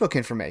her Facebook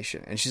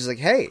information. And she's like,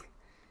 hey,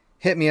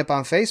 hit me up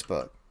on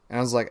Facebook. And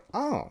I was like,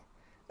 oh,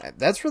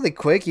 that's really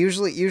quick.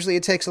 Usually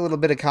it takes a little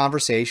bit of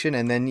conversation.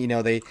 And then,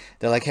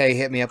 they're like, hey,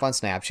 hit me up on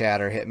Snapchat,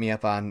 or hit me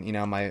up on,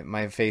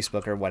 my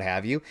Facebook, or what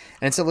have you.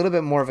 And it's a little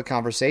bit more of a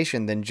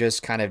conversation than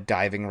just kind of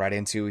diving right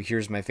into,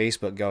 here's my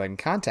Facebook, go ahead and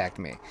contact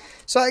me.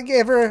 So I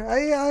gave her,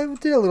 I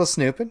did a little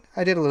snooping.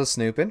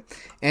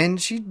 And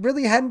she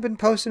really hadn't been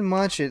posting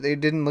much. It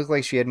didn't look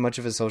like she had much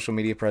of a social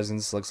media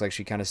presence. Looks like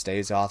she kind of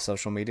stays off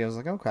social media. I was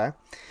like, okay.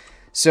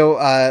 So,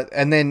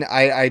 and then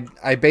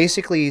I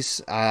basically,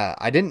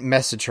 I didn't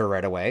message her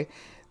right away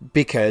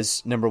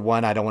because number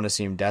one, I don't want to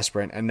seem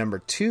desperate. And number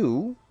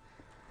two,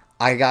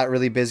 I got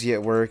really busy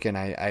at work and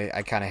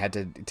I kind of had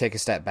to take a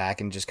step back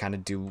and just kind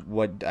of do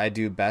what I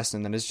do best.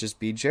 And then it's just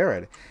be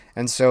Jared.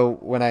 And so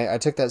when I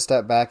took that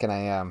step back and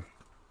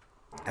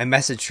I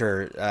messaged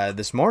her,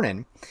 this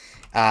morning,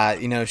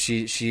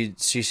 she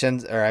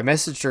sends, or I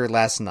messaged her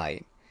last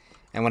night.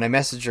 And when I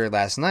messaged her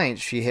last night,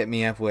 she hit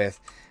me up with,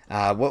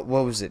 what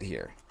was it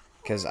here?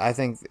 Because I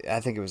think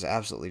it was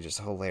absolutely just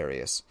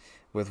hilarious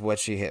with what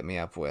she hit me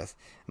up with.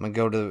 I'm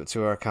gonna go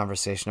to our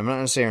conversation. I'm not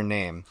gonna say her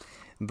name,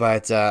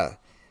 but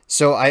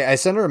so I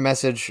sent her a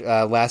message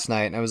last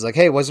night, and I was like,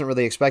 "Hey, wasn't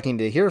really expecting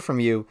to hear from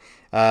you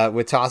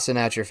with tossing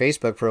out your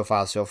Facebook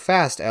profile so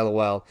fast.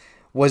 LOL."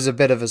 Was a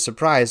bit of a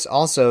surprise.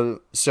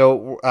 Also,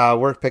 so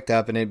work picked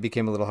up and it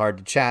became a little hard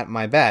to chat.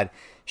 My bad.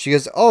 She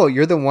goes, "Oh,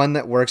 you're the one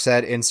that works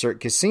at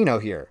insert casino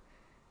here.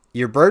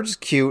 Your bird's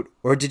cute,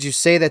 or did you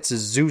say that's a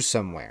zoo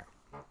somewhere?"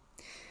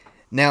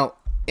 Now,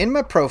 in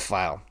my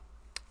profile,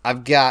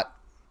 I've got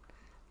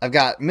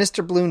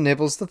Mr. Blue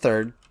Nibbles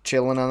III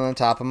chilling on the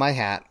top of my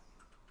hat,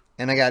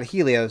 and I got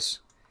Helios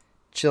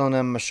chilling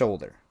on my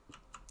shoulder.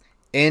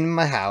 In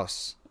my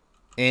house,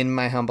 in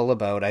my humble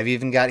abode. I've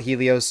even got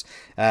Helios,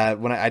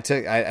 when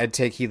I'd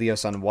take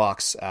Helios on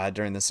walks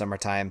during the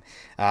summertime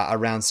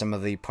around some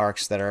of the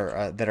parks that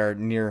are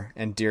near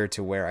and dear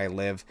to where I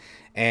live.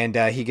 And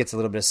he gets a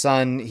little bit of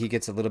sun. He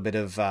gets a little bit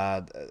of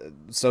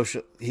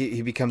social.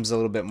 He becomes a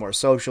little bit more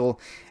social,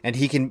 and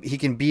he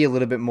can be a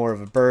little bit more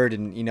of a bird.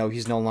 And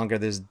he's no longer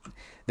this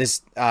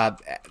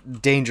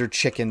danger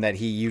chicken that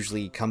he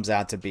usually comes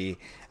out to be,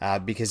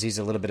 because he's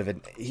a little bit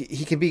of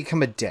he can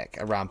become a dick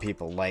around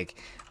people. Like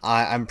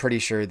I'm pretty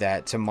sure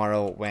that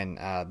tomorrow when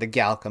the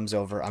gal comes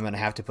over, I'm gonna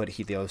have to put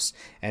Helios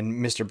and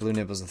Mr. Blue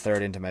Nibbles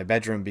III into my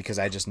bedroom because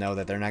I just know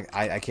that they're not.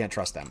 I can't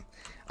trust them.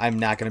 I'm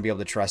not gonna be able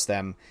to trust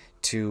them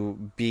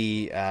to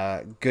be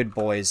good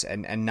boys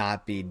and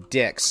not be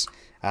dicks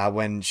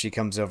when she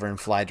comes over and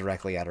fly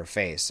directly at her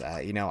face.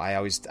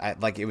 It's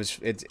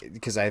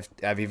because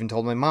I've even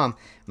told my mom,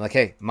 I'm like,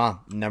 "Hey,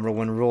 Mom, number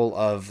one rule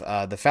of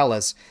the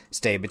fellas,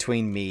 stay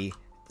between me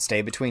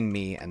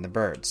and the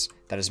birds.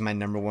 That is my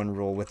number one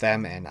rule with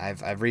them." And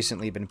I've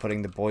recently been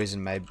putting the boys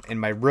in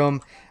my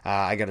room.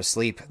 I go to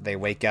sleep, they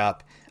wake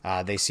up.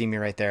 They see me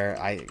right there.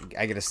 I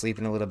get to sleep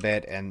in a little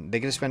bit, and they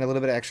get to spend a little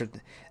bit of extra.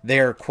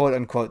 They're quote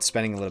unquote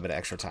spending a little bit of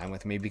extra time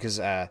with me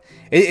because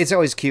it's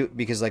always cute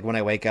because like when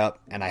I wake up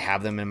and I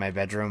have them in my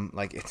bedroom,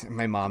 like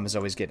my mom is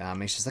always getting on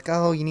me. She's like,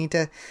 "Oh, you need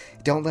to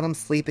don't let them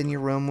sleep in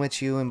your room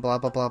with you and blah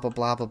blah blah blah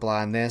blah blah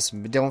blah and this.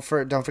 Don't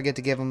forget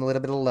to give them a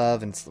little bit of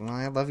love." And well,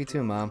 I love you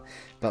too, Mom.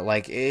 But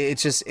like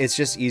it's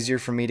just easier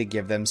for me to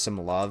give them some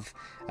love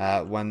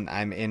when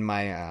I'm in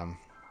my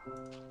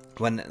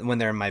when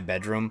they're in my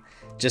bedroom.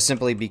 Just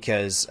simply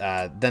because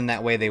then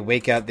that way they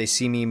wake up, they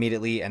see me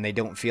immediately, and they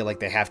don't feel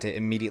like they have to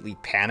immediately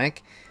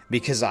panic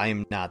because I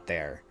am not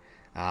there.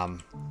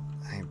 I'm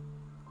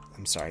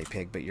sorry,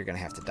 pig, but you're going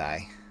to have to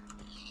die.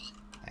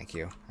 Thank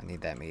you. I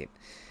need that meat.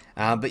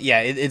 But yeah,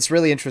 it's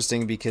really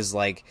interesting because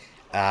like,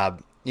 my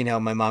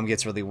mom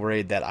gets really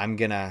worried that I'm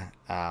going to,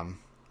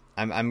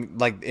 I'm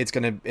like, it's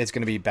going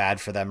to be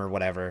bad for them or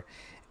whatever.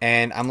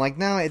 And I'm like,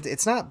 no,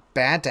 it's not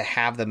bad to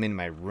have them in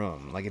my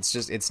room. Like,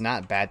 it's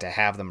not bad to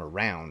have them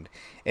around.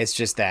 It's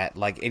just that,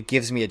 like, it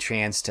gives me a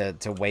chance to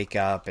wake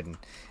up and,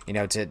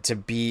 to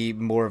be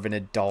more of an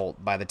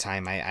adult by the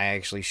time I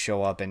actually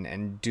show up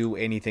and do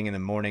anything in the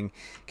morning.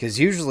 Because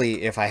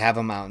usually if I have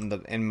them out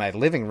in my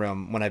living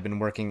room when I've been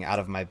working out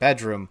of my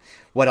bedroom,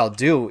 what I'll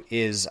do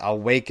is I'll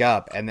wake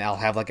up and I'll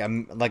have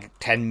like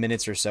 10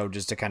 minutes or so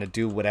just to kind of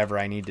do whatever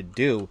I need to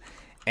do.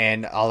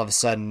 And all of a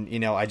sudden,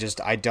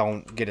 I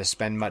don't get to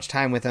spend much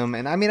time with him.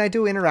 And I mean, I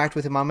do interact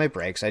with him on my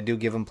breaks. I do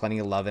give him plenty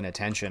of love and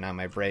attention on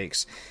my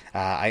breaks.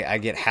 I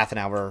get half an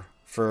hour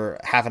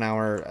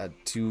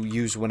to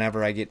use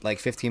whenever I get like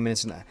 15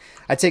 minutes.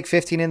 I take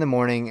 15 in the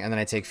morning and then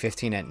I take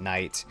 15 at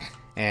night.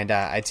 And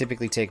I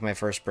typically take my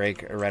first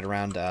break right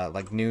around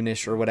like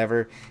noonish or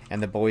whatever,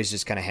 and the boys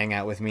just kind of hang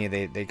out with me.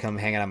 They come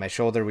hang out on my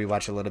shoulder. We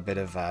watch a little bit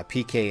of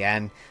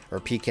PKN or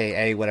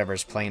PKA,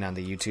 whatever's playing on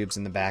the YouTubes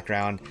in the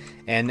background,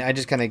 and I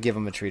just kind of give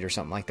them a treat or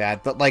something like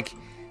that. But like,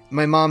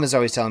 my mom is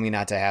always telling me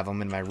not to have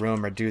them in my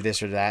room or do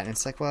this or that, and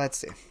it's like, well,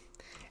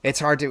 it's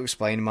hard to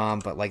explain, Mom,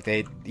 but like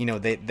they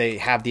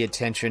have the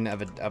attention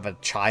of a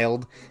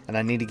child, and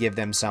I need to give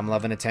them some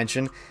love and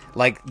attention.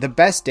 Like the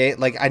best day,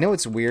 like I know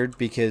it's weird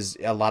because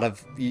a lot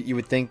of you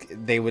would think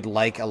they would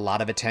like a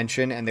lot of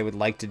attention and they would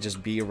like to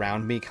just be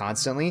around me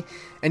constantly,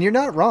 and you're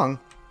not wrong.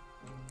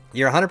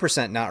 You're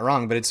 100% not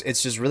wrong, but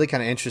it's just really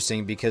kind of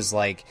interesting because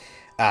like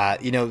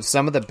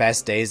some of the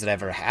best days that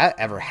I've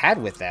ever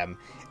had with them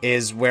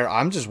is where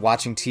I'm just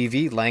watching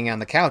TV, laying on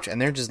the couch,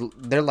 and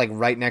they're like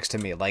right next to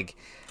me, like.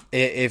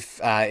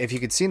 If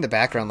you could see in the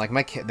background, like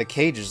the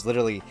cage is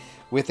literally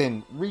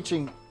within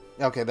reaching.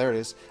 Okay, there it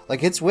is.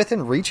 Like it's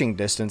within reaching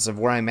distance of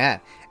where I'm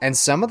at. And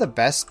some of the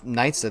best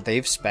nights that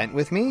they've spent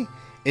with me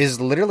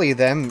is literally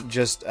them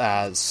just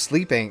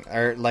sleeping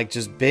or like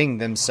just being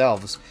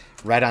themselves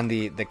right on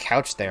the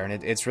couch there,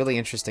 and it's really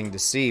interesting to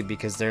see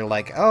because they're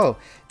like, oh,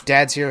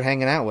 Dad's here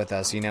hanging out with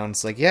us, and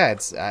it's like, yeah,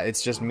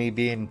 it's just me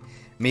being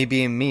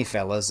me,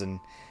 fellas, and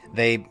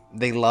they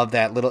love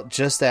that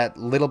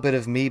little bit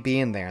of me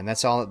being there, and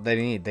that's all they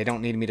need. They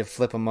don't need me to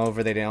flip them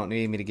over. They don't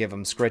need me to give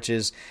them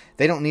scritches.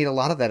 They don't need a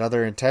lot of that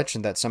other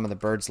attention that some of the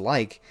birds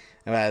like.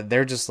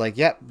 They're just like,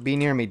 yep, be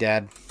near me,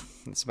 Dad.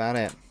 That's about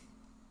it.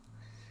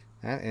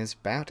 That is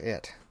about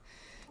it.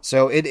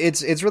 So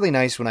it's really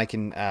nice when I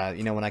can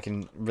when I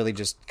can really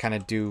just kind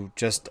of do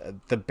just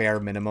the bare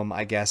minimum,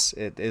 I guess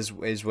it is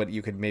what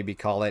you could maybe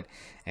call it,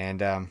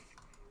 and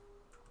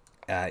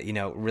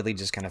really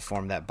just kind of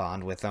form that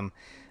bond with them.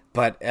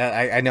 But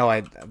I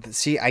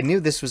knew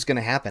this was going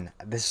to happen.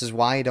 This is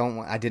why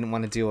I didn't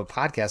want to do a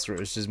podcast where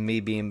it was just me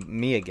being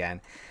me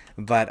again.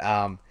 But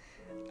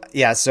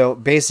yeah, so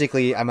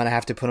basically, I'm gonna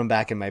have to put him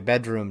back in my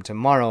bedroom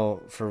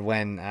tomorrow for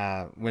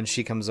when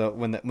she comes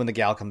when the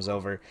gal comes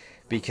over,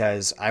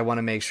 because I want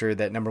to make sure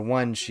that, number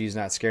one, she's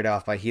not scared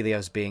off by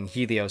Helios being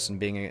Helios and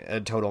being a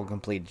total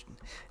complete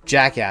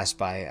jackass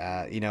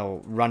by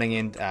running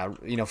in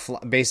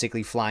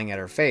basically flying at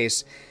her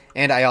face,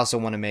 and I also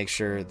want to make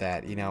sure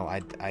that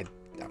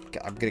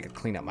I'm gonna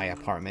clean up my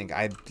apartment.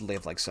 I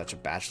live like such a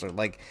bachelor.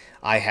 Like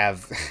I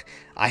have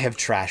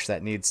trash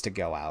that needs to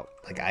go out.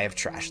 Like I have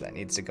trash that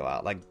needs to go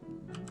out.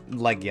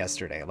 Like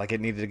yesterday. Like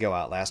it needed to go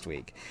out last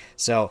week.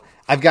 So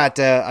I've got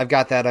that.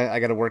 I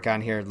got to work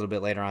on here a little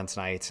bit later on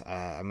tonight.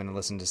 I'm gonna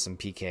listen to some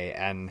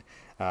PKN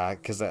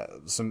because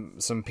some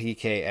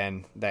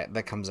PKN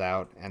that comes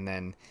out, and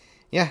then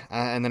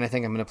and then I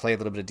think I'm gonna play a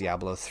little bit of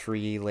Diablo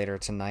 3 later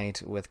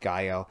tonight with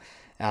Gaio.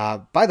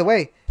 By the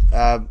way,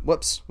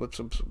 whoops.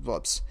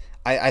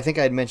 I think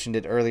I had mentioned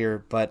it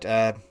earlier, but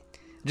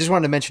just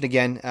wanted to mention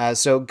again.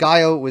 So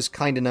Gaio was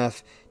kind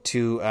enough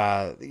to.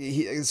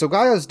 So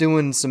Gaio's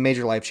doing some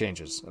major life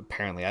changes.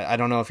 Apparently, I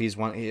don't know if he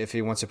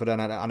wants to put on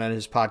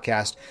his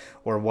podcast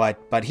or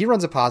what, but he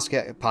runs a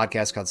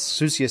podcast called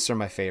Sucius Are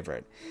My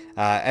Favorite.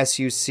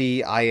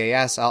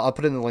 SUCIAS. I'll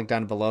put it in the link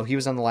down below. He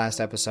was on the last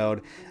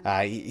episode.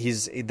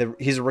 He's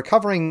a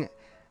recovering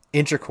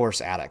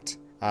intercourse addict.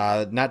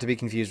 Not to be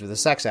confused with a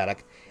sex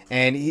addict.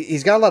 And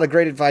he's got a lot of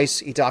great advice.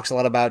 He talks a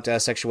lot about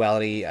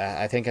sexuality.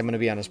 I think I'm going to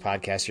be on his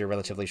podcast here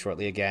relatively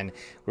shortly again,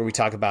 where we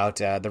talk about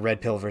the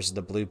red pill versus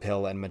the blue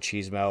pill and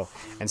machismo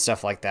and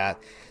stuff like that.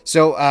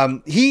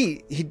 So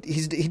he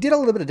did a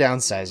little bit of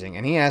downsizing,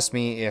 and he asked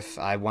me if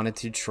I wanted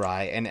to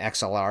try an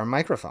XLR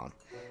microphone.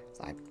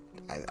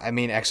 I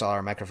mean,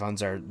 XLR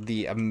microphones are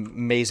the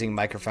amazing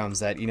microphones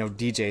that,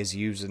 DJs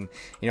use and,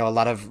 a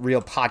lot of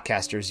real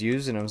podcasters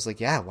use. And I was like,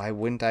 yeah, why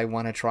wouldn't I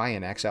want to try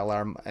an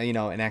XLR,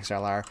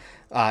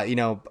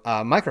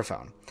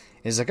 microphone?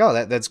 He's like,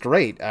 oh, that's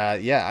great.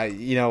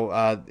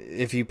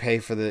 If you pay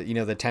for the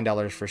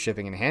 $10 for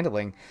shipping and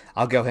handling,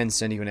 I'll go ahead and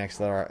send you an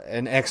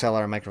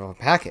XLR microphone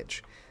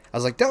package. I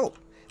was like, dope.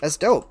 That's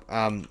dope.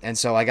 And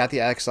so I got the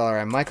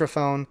XLR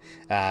microphone.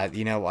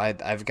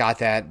 I've got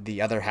that.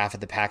 The other half of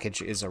the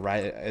package is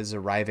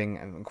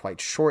arriving quite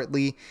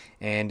shortly,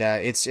 and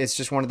it's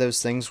just one of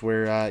those things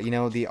where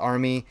the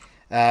Army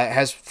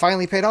has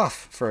finally paid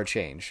off for a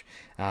change,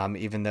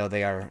 even though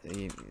they are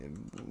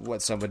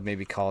what some would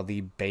maybe call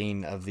the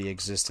bane of the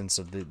existence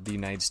of the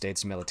United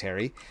States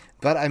military.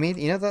 But I mean,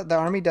 the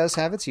Army does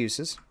have its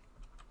uses.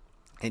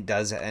 It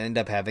does end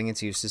up having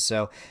its uses.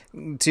 So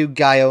to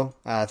Gaio,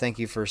 thank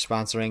you for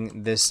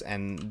sponsoring this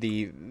and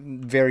the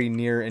very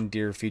near and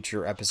dear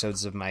future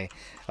episodes of my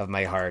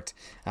heart.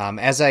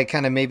 As I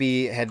kind of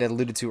maybe had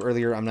alluded to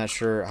earlier, I'm not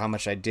sure how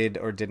much I did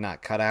or did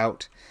not cut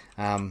out.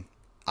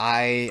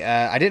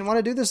 I didn't want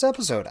to do this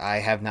episode. I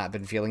have not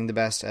been feeling the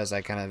best, as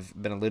I kind of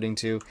been alluding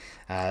to.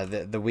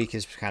 The week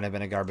has kind of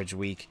been a garbage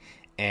week,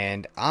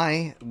 and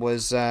I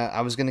was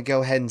going to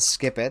go ahead and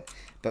skip it.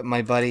 But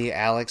my buddy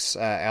Alex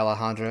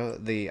Alejandro,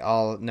 the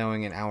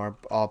all-knowing and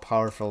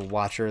all-powerful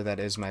watcher that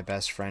is my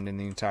best friend in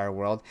the entire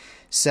world,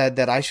 said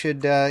that I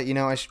should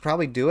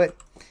probably do it,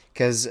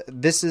 because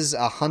this is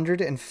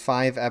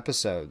 105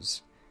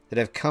 episodes that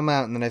have come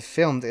out and that I've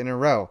filmed in a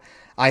row.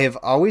 I have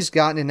always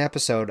gotten an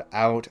episode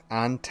out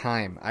on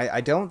time. I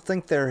don't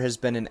think there has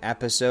been an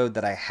episode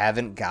that I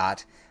haven't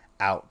got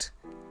out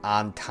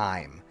on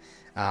time.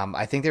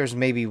 I think there's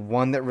maybe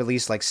one that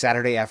released like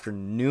Saturday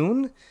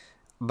afternoon,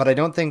 but I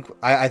don't think,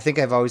 I think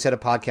I've always had a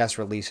podcast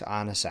release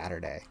on a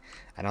Saturday.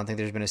 I don't think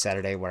there's been a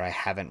Saturday where I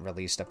haven't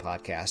released a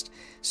podcast.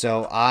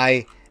 So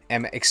I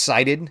am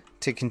excited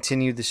to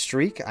continue the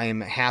streak. I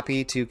am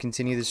happy to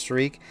continue the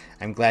streak.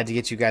 I'm glad to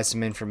get you guys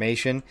some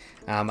information.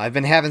 I've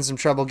been having some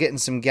trouble getting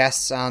some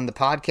guests on the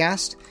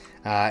podcast.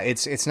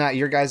 It's not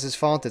your guys'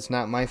 fault. It's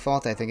not my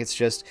fault. I think it's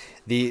just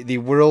the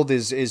world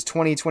is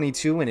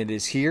 2022 and it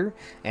is here,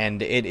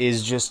 and it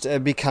is just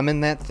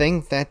becoming that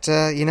thing that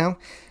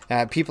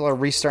people are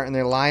restarting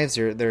their lives.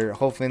 They're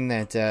hoping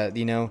that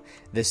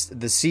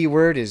the C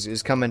word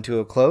is coming to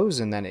a close,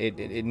 and that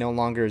it no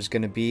longer is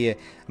going to be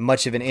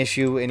much of an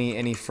issue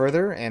any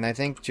further. And I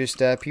think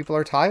just people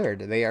are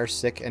tired. They are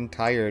sick and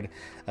tired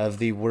of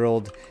the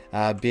world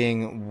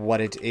being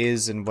what it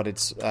is and what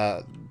it's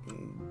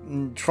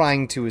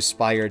trying to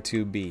aspire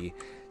to be.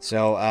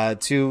 So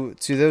to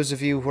those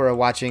of you who are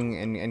watching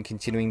and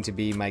continuing to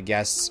be my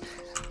guests,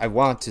 I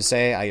want to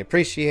say I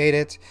appreciate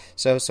it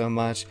so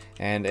much.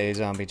 And a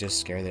zombie just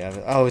scared the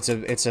other. Oh,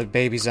 it's a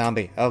baby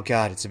zombie. Oh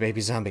god, it's a baby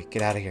zombie.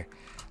 Get out of here.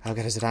 Oh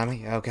god, is it on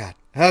me? Oh god.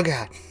 Oh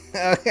god.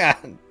 Oh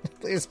god.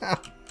 Please no.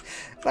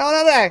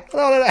 No, die.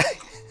 No,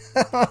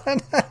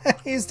 die.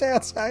 He's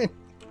outside.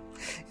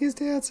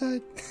 He's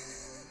outside.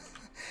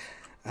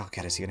 Oh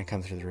god, is he gonna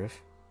come through the roof?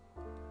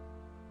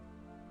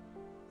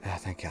 Oh,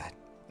 thank god.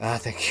 Oh,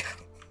 thank God.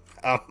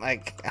 Oh, my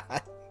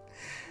God.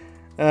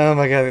 Oh,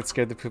 my God, that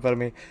scared the poop out of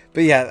me.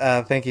 But,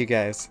 yeah, thank you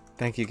guys.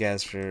 Thank you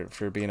guys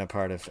for being a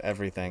part of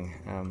everything.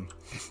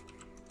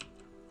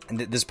 And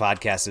this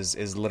podcast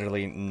is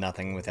literally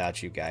nothing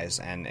without you guys.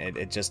 And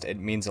it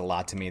means a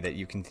lot to me that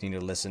you continue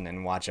to listen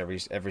and watch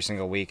every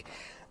single week.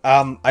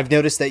 I've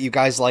noticed that you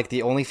guys like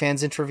the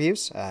OnlyFans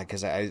interviews,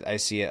 because I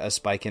see a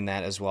spike in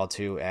that as well,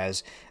 too,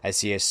 as I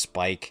see a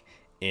spike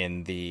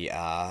in the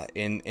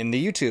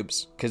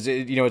YouTubes, because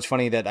it's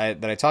funny that I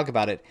talk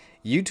about it.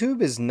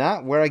 YouTube is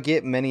not where I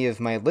get many of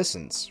my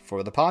listens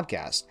for the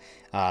podcast.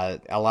 A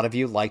lot of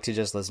you like to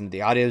just listen to the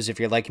audios. If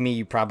you're like me,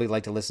 you probably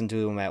like to listen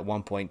to them at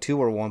 1.2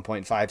 or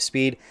 1.5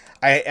 speed.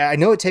 I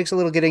know it takes a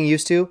little getting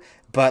used to,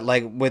 but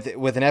like with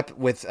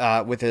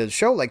a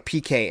show like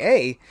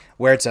PKA,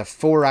 where it's a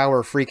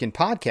 4-hour freaking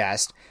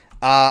podcast,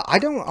 I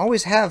don't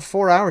always have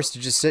 4 hours to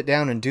just sit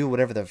down and do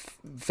whatever the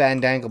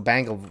fandangle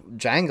bangle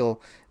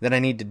jangle that I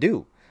need to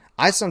do.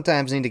 I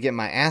sometimes need to get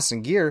my ass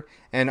in gear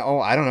and,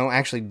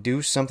 actually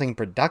do something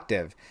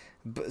productive.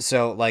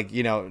 So, I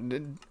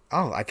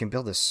can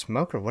build a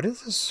smoker. What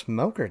does a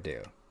smoker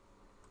do?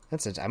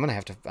 That's it. I'm gonna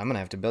have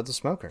to build a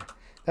smoker.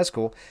 That's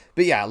cool.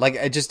 But yeah,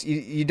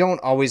 you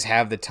don't always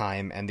have the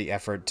time and the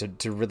effort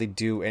to really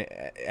do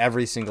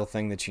every single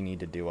thing that you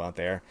need to do out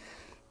there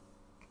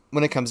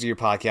when it comes to your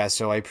podcast.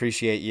 So I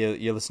appreciate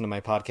you listen to my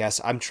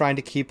podcast. I'm trying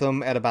to keep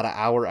them at about an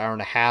hour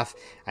and a half.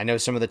 I know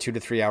some of the 2 to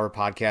 3 hour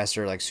podcasts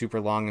are like super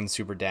long and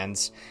super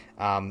dense.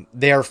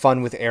 They are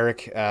fun with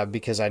Eric,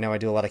 because I know I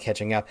do a lot of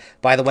catching up.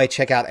 By the way,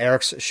 check out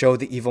Eric's show,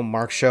 The Evil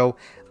Mark Show.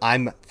 I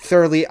was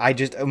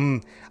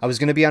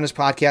going to be on his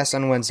podcast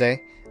on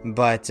Wednesday,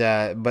 but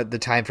the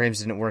time frames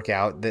didn't work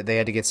out. They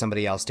had to get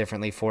somebody else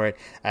differently for it.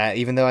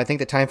 Even though I think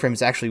the time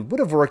frames actually would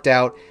have worked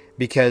out,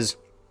 because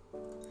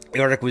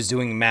Eric was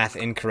doing math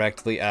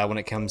incorrectly when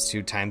it comes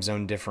to time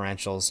zone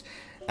differentials.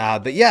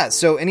 But yeah,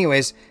 so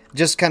anyways,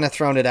 just kind of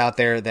throwing it out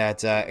there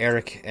that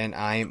Eric and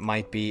I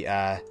might be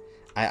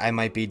I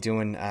might be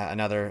doing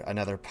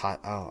another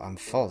pot. Oh, I'm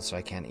full, so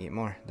I can't eat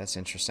more. That's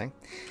interesting.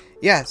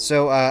 Yeah,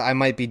 so I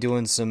might be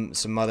doing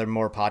some other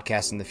more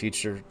podcasts in the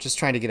future, just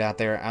trying to get out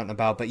there, out and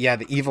about. But yeah,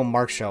 the Evil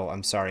Mark Show,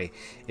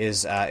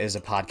 is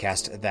a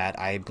podcast that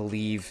I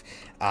believe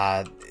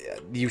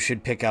you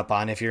should pick up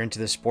on if you're into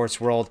the sports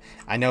world.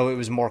 I know it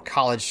was more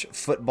college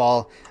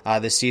football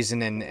this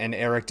season, and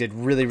Eric did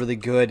really, really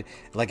good.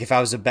 Like, if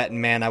I was a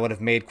betting man, I would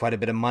have made quite a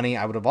bit of money.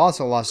 I would have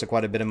also lost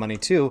quite a bit of money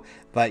too,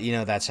 but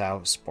that's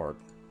how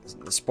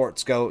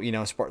sports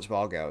go, sports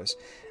ball goes.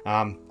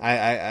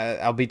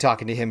 I'll be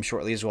talking to him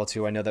shortly as well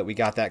too. I know that we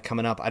got that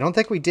coming up. I don't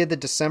think we did the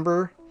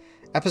December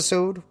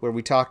episode where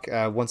we talk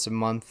once a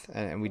month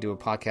and we do a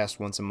podcast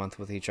once a month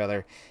with each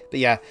other.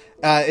 But yeah,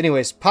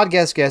 anyways,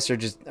 podcast guests are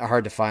just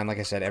hard to find. Like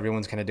I said,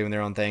 everyone's kind of doing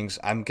their own things.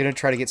 I'm gonna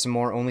try to get some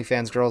more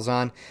OnlyFans girls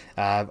on.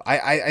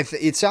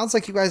 It sounds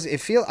like you guys. I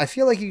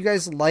feel like you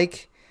guys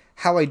like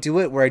how I do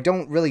it, where I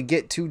don't really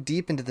get too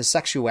deep into the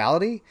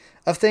sexuality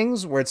of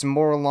things, where it's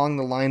more along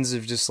the lines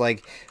of just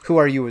like, who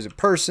are you as a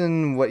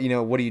person? What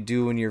do you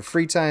do in your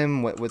free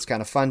time? What's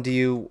kind of fun to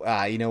you?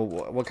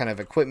 What kind of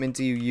equipment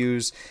do you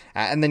use?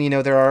 And then,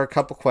 there are a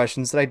couple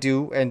questions that I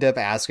do end up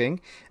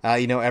asking.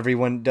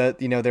 Everyone does,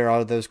 there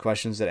are those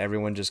questions that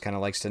everyone just kind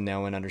of likes to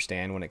know and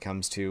understand when it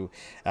comes to,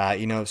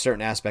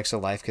 certain aspects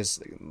of life.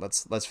 Cause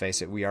let's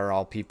face it, we are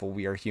all people.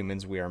 We are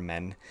humans. We are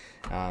men.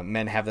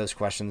 Men have those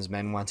questions.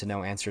 Men want to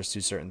know answers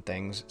to certain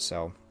things.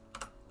 So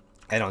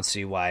I don't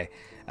see why,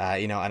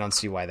 I don't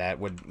see why that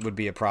would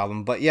be a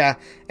problem. But yeah,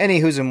 any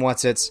who's and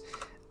what's it's.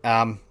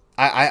 I'm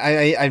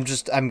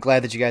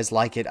glad that you guys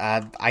like it.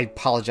 I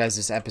apologize.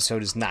 This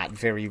episode is not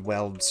very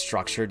well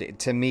structured.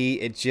 To me,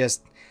 it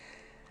just,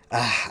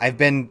 I've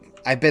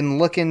been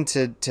looking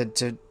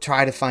to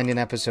try to find an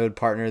episode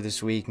partner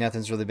this week.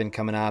 Nothing's really been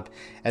coming up,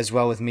 as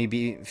well with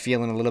me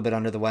feeling a little bit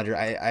under the weather.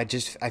 I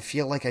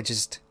feel like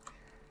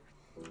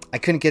I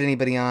couldn't get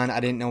anybody on.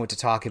 I didn't know what to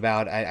talk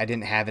about. I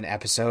didn't have an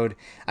episode.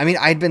 I mean,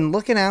 I'd been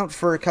looking out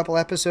for a couple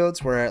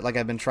episodes where, like,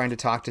 I've been trying to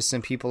talk to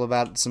some people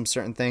about some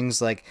certain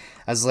things. Like,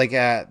 I was like,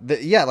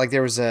 like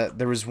there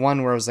was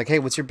one where I was like, hey,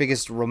 what's your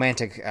biggest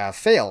romantic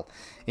fail?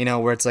 You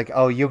know, where it's like,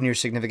 oh, you and your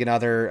significant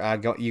other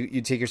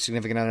you take your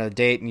significant other on a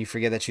date and you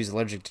forget that she's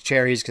allergic to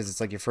cherries because it's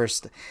like your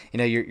first, you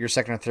know, your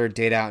second or third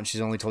date out and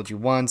she's only told you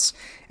once.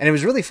 And it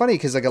was really funny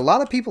because like a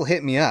lot of people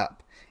hit me up.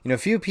 You know, a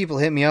few people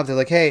hit me up. They're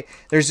like, hey,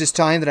 there's this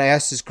time that I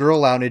asked this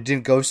girl out and it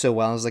didn't go so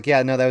well. I was like,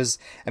 yeah, no,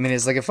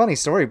 it's like a funny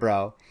story,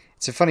 bro.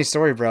 It's a funny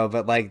story, bro,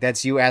 but like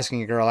that's you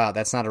asking a girl out.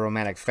 That's not a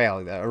romantic fail.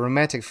 A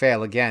romantic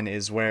fail, again,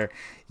 is where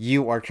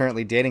you are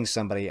currently dating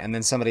somebody and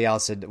then somebody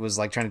else was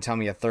like trying to tell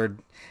me a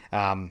third.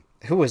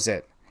 Who was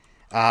it?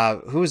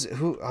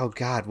 Who? Oh,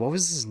 God, what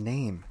was his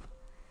name?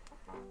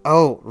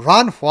 Oh,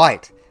 Ron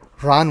White.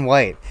 Ron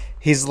White.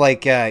 He's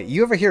like,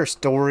 you ever hear a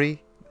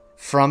story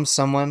from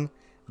someone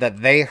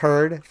that they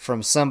heard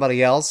from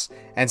somebody else,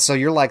 and so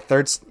you're like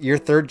you're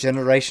third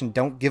generation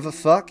don't give a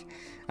fuck?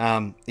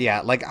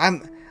 Yeah, like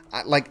I'm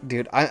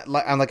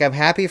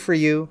happy for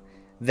you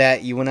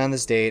that you went on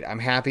this date. I'm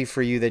happy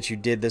for you that you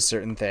did this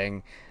certain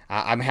thing.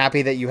 I'm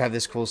happy that you have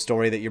this cool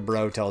story that your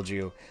bro told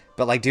you.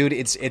 But like, dude,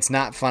 it's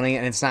not funny,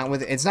 and it's not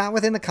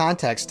within the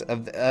context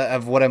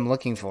of what I'm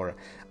looking for.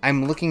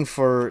 I'm looking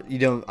for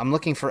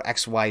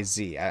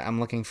XYZ. I'm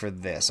looking for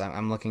this.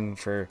 I'm looking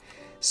for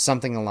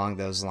something along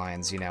those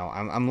lines. You know,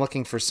 I'm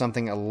looking for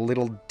something a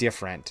little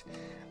different,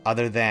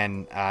 other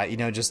than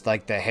just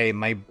like the hey,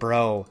 my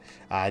bro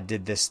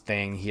did this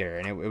thing here,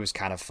 and it was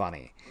kind of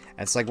funny.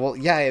 And it's like, well,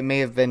 yeah, it may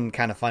have been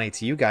kind of funny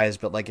to you guys,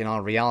 but like in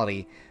all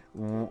reality,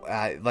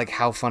 like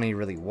how funny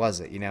really was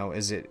it? You know,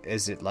 is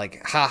it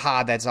like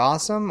haha that's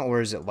awesome,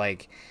 or is it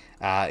like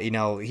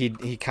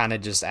he kind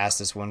of just asked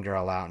this one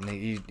girl out and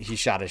he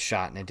shot his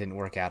shot and it didn't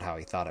work out how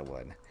he thought it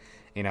would?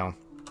 You know,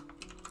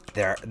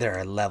 there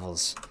are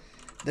levels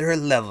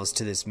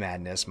to this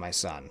madness, my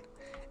son.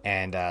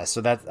 And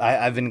so that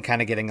I've been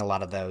kind of getting a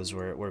lot of those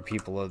where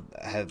people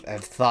have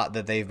thought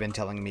that they've been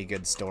telling me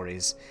good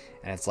stories,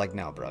 and it's like,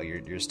 no, bro,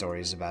 your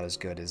story is about as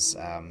good as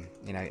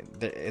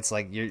it's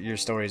like your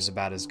story is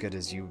about as good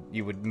as you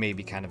would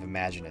maybe kind of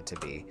imagine it to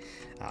be.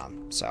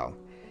 So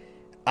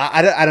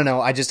I don't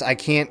know. I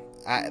can't.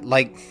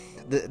 Like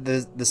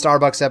the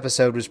Starbucks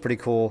episode was pretty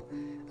cool.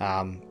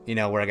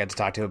 Where I got to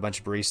talk to a bunch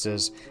of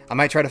baristas. I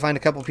might try to find a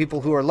couple people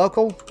who are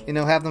local,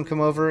 have them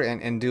come over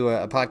and do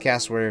a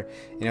podcast where,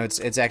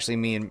 it's actually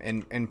me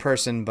in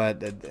person,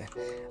 but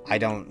I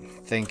don't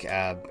think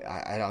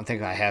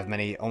I have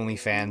many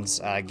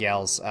OnlyFans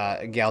gals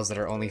that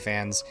are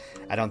OnlyFans.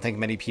 I don't think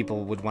many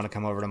people would want to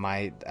come over to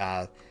my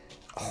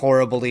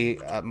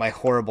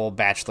horrible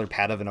bachelor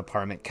pad of an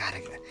apartment. God,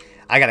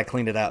 I gotta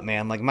clean it up,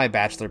 man. Like my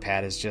bachelor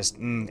pad is just,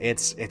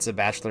 it's a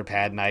bachelor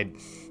pad, and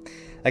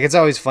it's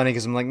always funny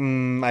because I'm like,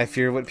 I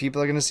fear what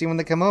people are going to see when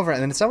they come over.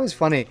 And then it's always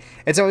funny.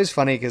 It's always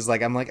funny because,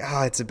 like, I'm like,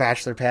 oh, it's a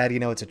bachelor pad.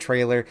 It's a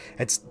trailer.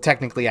 It's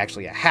technically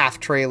actually a half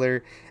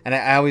trailer. And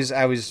I always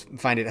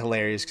find it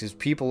hilarious because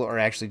people are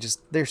actually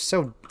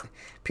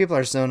people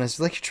are so nice.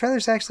 Like, your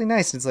trailer's actually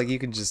nice. It's like, you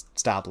can just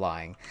stop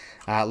lying.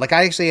 Like,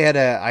 I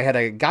had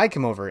a guy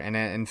come over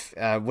and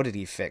what did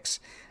he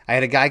fix? I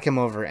had a guy come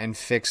over and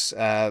fix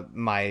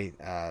my...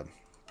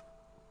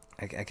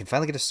 I can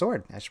finally get a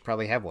sword. I should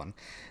probably have one.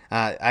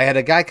 I had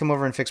a guy come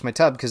over and fix my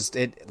tub because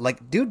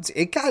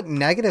it got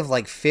negative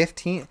like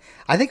 15.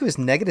 I think it was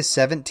negative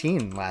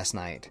 17 last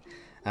night.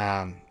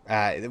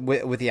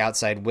 With the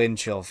outside wind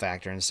chill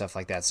factor and stuff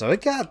like that. So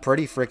it got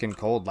pretty freaking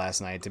cold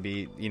last night, to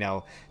be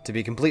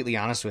completely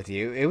honest with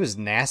you. It was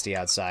nasty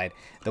outside.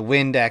 The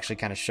wind actually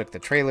kind of shook the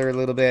trailer a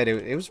little bit.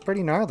 It was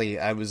pretty gnarly.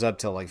 I was up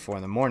till like 4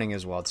 a.m.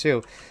 as well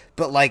too.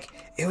 But like,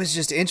 it was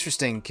just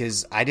interesting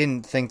because I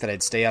didn't think that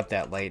I'd stay up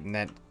that late, and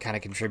that kind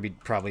of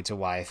contributed probably to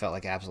why I felt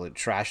like absolute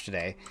trash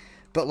today.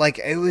 But like,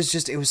 it was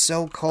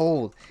so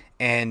cold.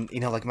 And,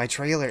 like my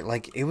trailer,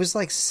 like it was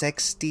like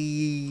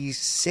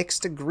 66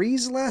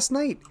 degrees last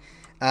night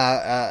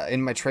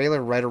in my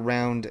trailer, right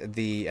around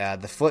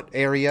the foot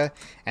area.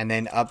 And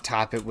then up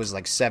top, it was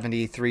like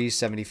 73,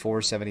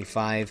 74,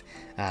 75.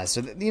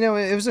 So,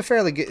 it was a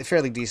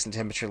fairly decent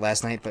temperature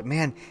last night. But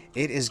man,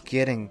 it is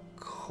getting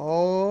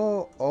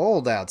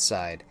cold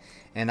outside.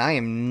 And I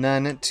am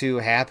none too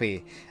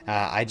happy.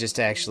 I just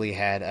actually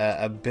had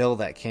a bill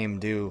that came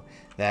due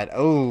that,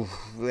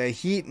 the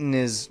heating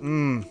is...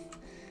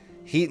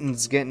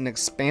 Heating's getting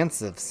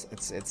expensive.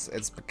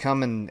 It's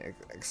becoming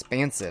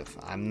expensive.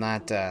 I'm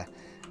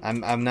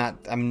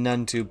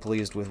none too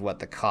pleased with what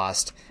the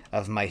cost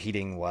of my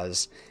heating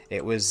was.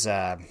 It was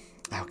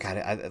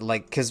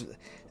because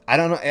I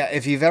don't know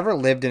if you've ever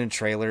lived in a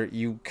trailer,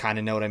 you kind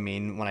of know what I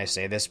mean when I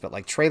say this, but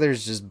like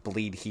trailers just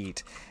bleed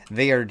heat.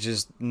 They are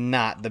just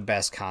not the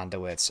best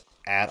conduits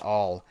at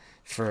all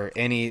for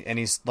any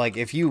like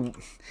if you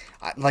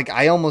like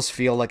I almost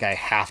feel like I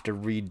have to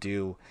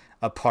redo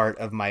a part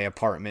of my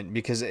apartment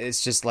because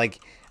it's just like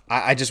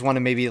I just want to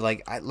maybe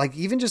like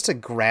even just to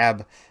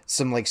grab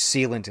some like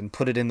sealant and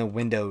put it in the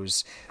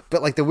windows.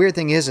 But like the weird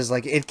thing is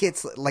like it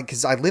gets like,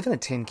 because I live in a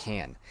tin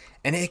can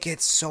and it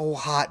gets so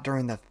hot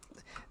during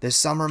the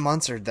summer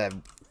months are the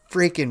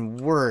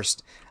freaking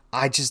worst.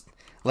 I just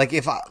like,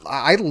 if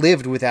I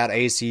lived without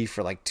AC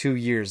for like 2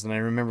 years, and I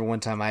remember one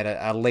time I had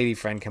a lady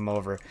friend come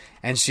over,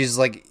 and she's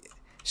like,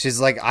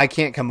 I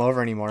can't come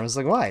over anymore. I was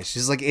like, why?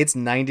 She's like, it's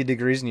 90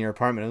 degrees in your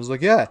apartment. I was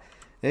like, yeah,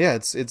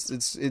 that's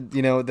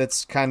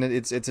kind of,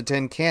 it's a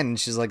tin can. And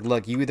she's like,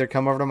 look, you either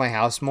come over to my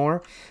house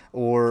more,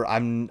 or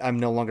I'm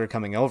no longer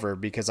coming over,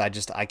 because I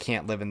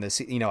can't live in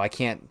this, I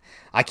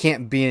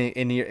can't be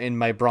in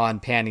my bra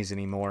and panties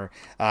anymore.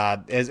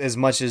 As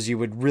much as you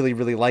would really,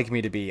 really like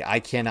me to be,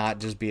 I cannot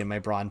just be in my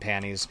bra and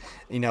panties,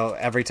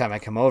 every time I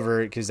come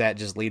over, because that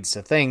just leads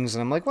to things.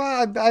 And I'm like,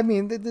 well, I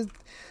mean,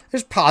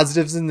 there's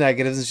positives and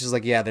negatives. And she's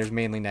like, yeah, there's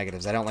mainly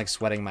negatives. I don't like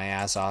sweating my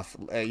ass off,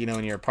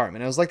 in your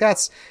apartment. I was like,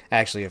 that's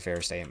actually a fair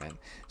statement.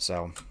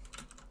 So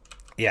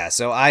yeah,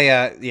 so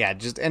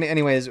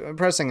anyways,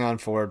 pressing on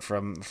forward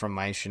from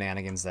my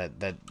shenanigans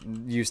that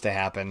used to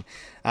happen.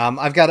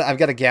 I've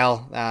got a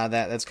gal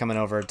that's coming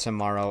over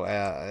tomorrow,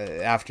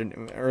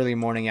 early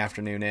morning,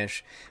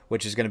 afternoon-ish,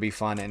 which is going to be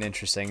fun and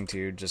interesting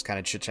to just kind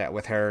of chit chat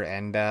with her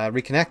and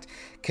reconnect,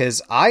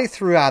 because I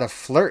threw out a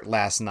flirt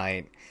last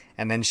night,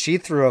 and then she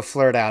threw a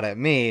flirt out at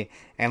me,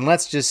 and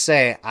let's just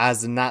say I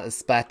was not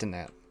expecting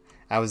it.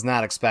 I was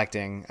not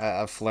expecting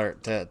a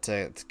flirt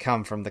to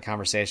come from the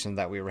conversation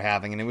that we were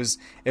having, and it was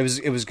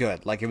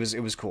good. Like, it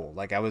was cool.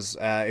 Like, it was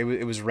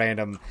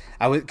random.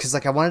 Because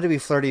I wanted to be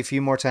flirty a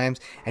few more times,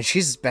 and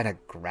she's been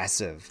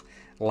aggressive.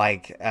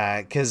 Like,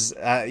 because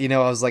I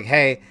was like,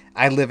 hey,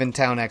 I live in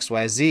town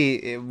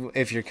XYZ.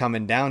 If you're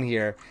coming down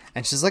here,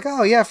 and she's like,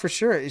 oh yeah, for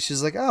sure.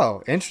 She's like,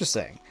 oh,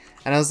 interesting.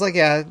 And I was like,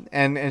 yeah,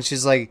 and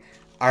she's like,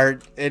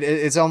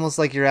 it's almost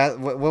like you're at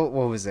what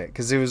was it?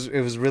 Because it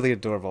was really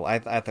adorable. I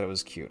thought it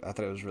was cute. I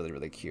thought it was really,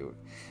 really cute.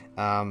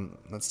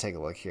 Let's take a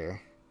look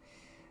here.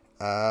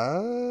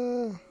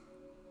 I've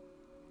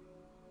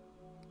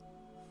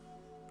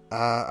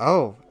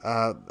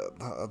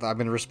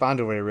been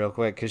responding to her real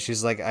quick, because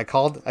she's like, I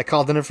called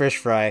in a fish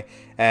fry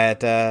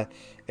at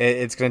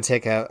it's gonna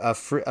take a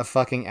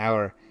fucking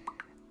hour.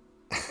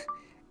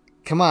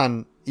 Come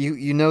on,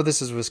 you know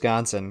this is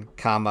Wisconsin,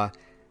 comma.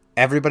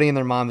 Everybody and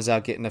their mom is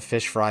out getting a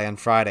fish fry on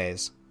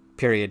Fridays,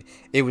 period.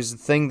 It was the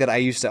thing that I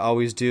used to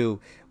always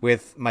do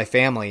with my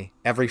family.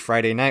 Every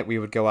Friday night we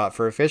would go out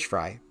for a fish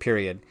fry,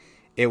 period.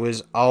 It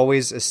was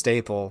always a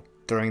staple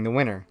during the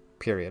winter,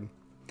 period.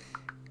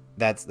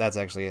 That's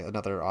actually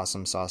another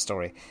awesome sauce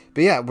story.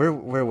 But yeah,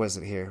 where was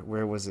it here?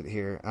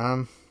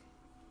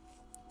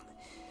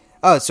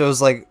 Oh, so it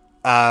was like,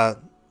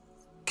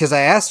 because I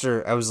asked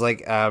her, I was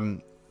like,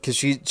 because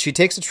she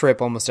takes a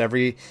trip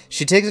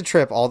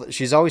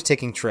she's always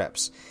taking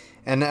trips.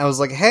 And I was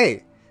like,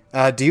 hey,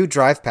 do you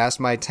drive past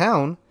my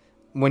town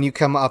when you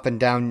come up and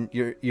down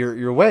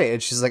your way?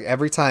 And she's like,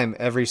 every time,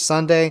 every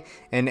Sunday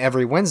and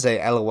every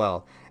Wednesday,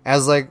 LOL. I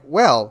was like,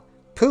 well,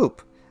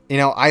 poop.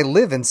 I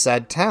live in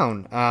said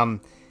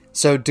town.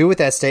 So do with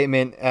that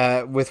statement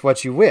with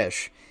what you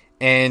wish.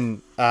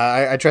 And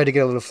I tried to get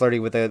a little flirty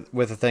with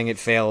a thing. It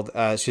failed.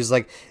 She's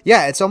like,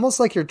 yeah, it's almost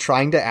like you're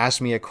trying to ask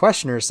me a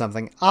question or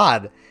something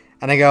odd.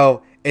 And I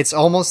go, it's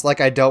almost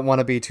like I don't want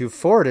to be too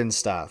forward and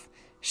stuff.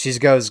 She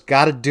goes,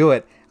 gotta do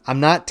it.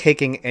 I'm not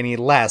taking any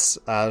less.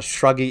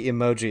 Shruggy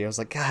emoji. I was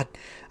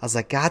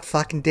like, God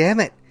fucking damn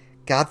it.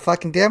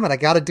 I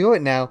gotta do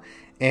it now.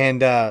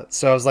 And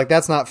so I was like,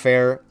 that's not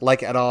fair,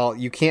 like, at all.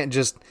 You can't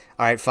just,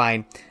 all right,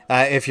 fine.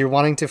 If you're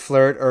wanting to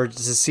flirt or to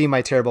see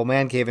my terrible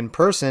man cave in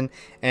person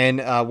and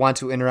want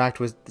to interact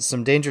with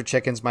some danger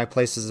chickens, my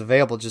place is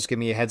available. Just give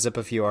me a heads up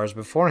a few hours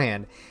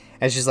beforehand.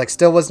 And she's like,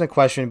 still wasn't a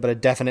question, but a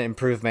definite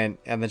improvement.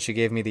 And then she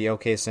gave me the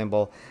okay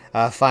symbol.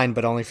 Fine,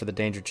 but only for the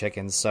danger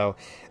chickens. So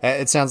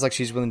it sounds like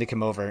she's willing to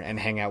come over and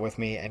hang out with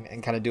me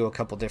and kind of do a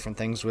couple different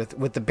things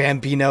with the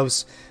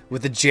Bambinos,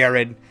 with the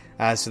Jared.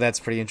 So that's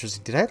pretty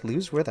interesting. Did I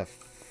lose where the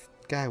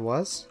guy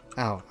was?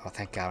 Oh,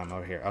 thank God I'm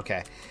over here.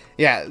 Okay.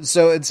 Yeah,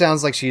 so it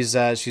sounds like she's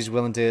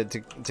willing to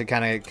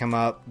kind of come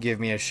up, give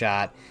me a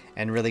shot,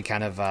 and really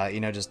kind of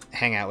just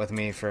hang out with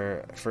me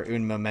for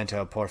un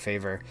momento, por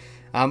favor.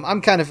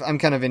 I'm kind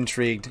of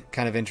intrigued,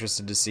 kind of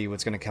interested to see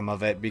what's going to come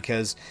of it,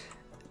 because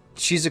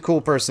she's a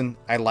cool person.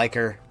 I like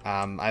her.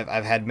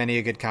 I've had many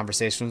a good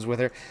conversations with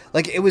her.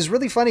 Like, it was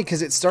really funny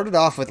because it started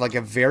off with like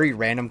a very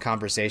random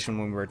conversation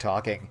when we were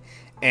talking,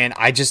 and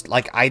I just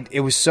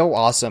it was so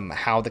awesome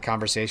how the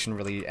conversation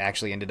really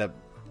actually ended up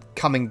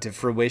coming to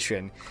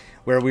fruition,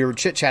 where we were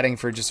chit-chatting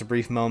for just a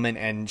brief moment,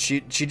 and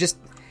she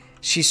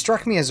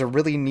struck me as a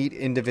really neat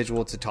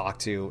individual to talk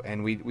to,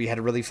 and we had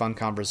a really fun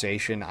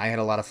conversation. I had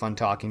a lot of fun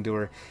talking to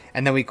her,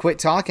 and then we quit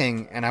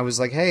talking, and I was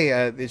like,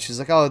 hey, she's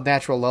like, oh,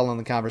 natural lull in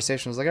the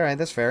conversation. I was like, all right,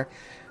 that's fair.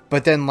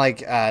 But then,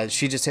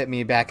 she just hit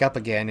me back up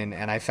again,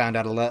 and I found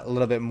out a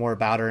little bit more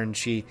about her, and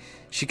she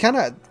kind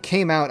of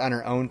came out on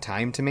her own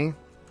time to me.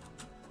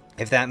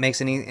 if that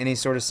makes any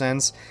sort of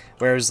sense.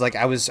 Whereas like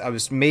I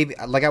was maybe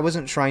like I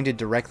wasn't trying to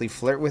directly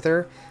flirt with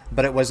her,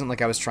 but it wasn't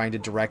like I was trying to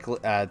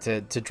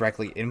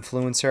directly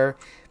influence her.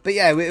 But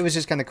yeah, it was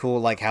just kind of cool,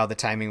 like how the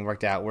timing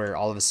worked out, where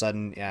all of a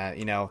sudden,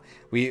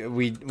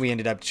 we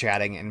ended up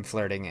chatting and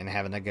flirting and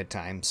having a good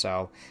time.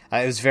 So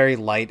it was very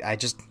light.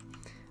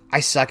 I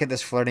suck at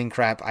this flirting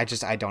crap. I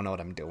don't know what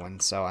I'm doing.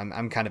 So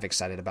I'm kind of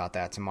excited about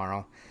that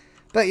tomorrow.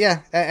 But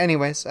yeah,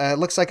 anyways,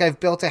 looks like I've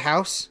built a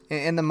house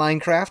in the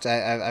Minecraft.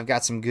 I've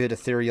got some good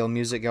ethereal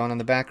music going in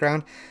the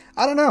background.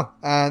 I don't know.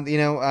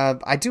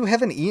 I do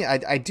have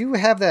I do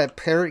have that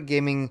Parrot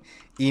Gaming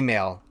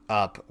email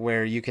up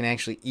where you can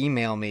actually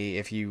email me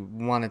if you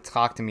want to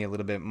talk to me a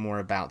little bit more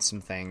about some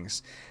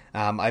things.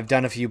 I've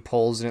done a few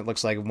polls, and it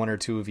looks like one or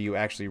two of you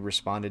actually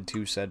responded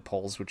to said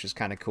polls, which is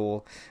kind of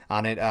cool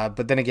on it.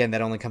 But then again,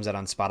 that only comes out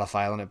on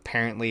Spotify, and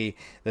apparently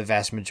the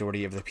vast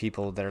majority of the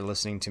people that are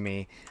listening to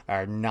me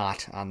are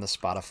not on the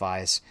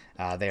Spotifys.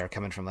 They are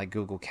coming from like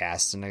Google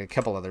Casts and a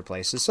couple other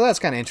places. So that's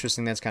kind of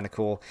interesting. That's kind of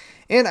cool.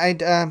 And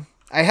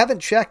I haven't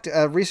checked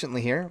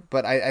recently here,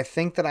 but I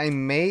think that I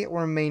may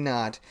or may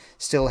not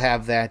still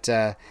have that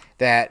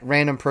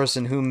random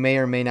person who may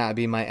or may not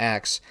be my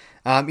ex.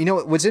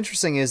 What's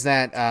interesting is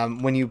that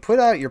when you put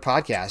out your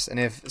podcast, and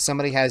if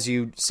somebody has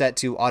you set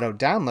to auto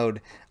download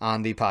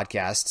on the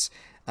podcasts,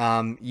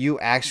 you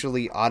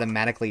actually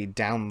automatically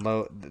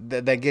download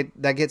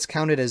that gets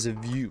counted as a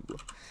view.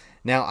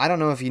 Now, I don't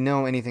know if you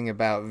know anything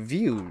about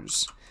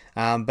views.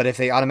 But if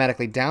they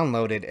automatically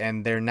download it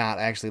and they're not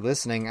actually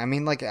listening, I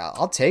mean, like,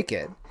 I'll take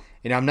it.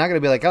 I'm not going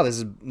to be like, oh,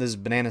 this is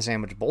banana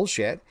sandwich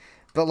bullshit.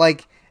 But,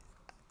 like,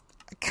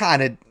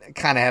 kind of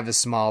have a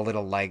small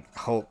little, like,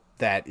 hope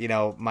that,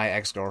 my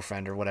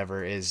ex-girlfriend or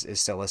whatever is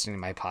still listening to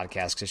my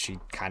podcast because she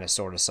kind of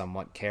sort of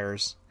somewhat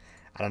cares.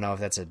 I don't know if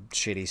that's a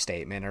shitty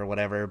statement or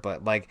whatever,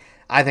 but, like,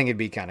 I think it'd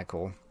be kind of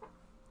cool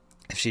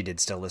if she did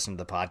still listen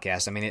to the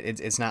podcast. I mean,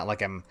 it's not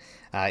like I'm,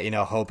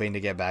 hoping to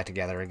get back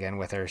together again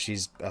with her.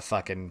 She's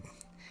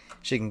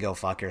she can go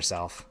fuck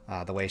herself,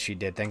 the way she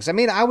did things. I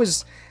mean, I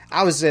was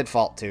at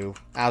fault too.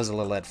 I was a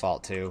little at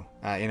fault too.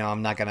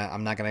 I'm not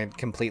gonna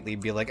completely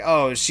be like,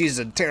 oh, she's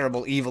a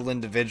terrible, evil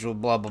individual,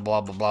 blah, blah,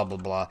 blah, blah, blah, blah,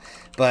 blah.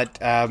 But,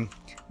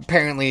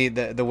 apparently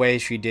the way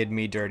she did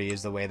me dirty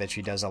is the way that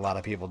she does a lot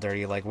of people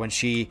dirty. Like when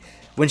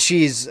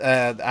she's,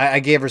 I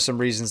gave her some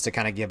reasons to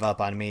kind of give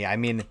up on me. I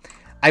mean,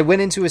 I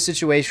went into a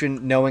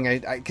situation knowing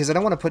because I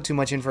don't want to put too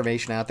much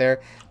information out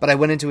there, but I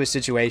went into a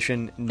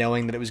situation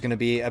knowing that it was going to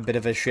be a bit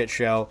of a shit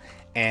show,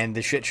 and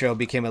the shit show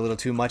became a little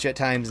too much at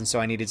times, and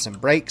so I needed some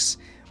breaks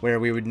where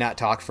we would not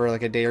talk for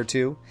like a day or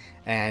two,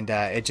 and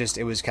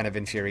it was kind of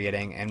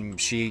infuriating,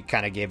 and she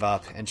kind of gave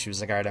up, and she was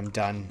like, all right, I'm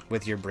done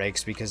with your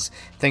breaks because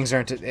things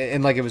aren't,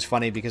 and like it was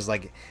funny because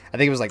like I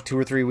think it was like 2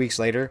 or 3 weeks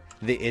later,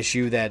 the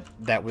issue that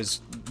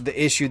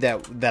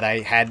I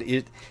had,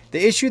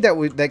 the issue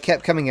that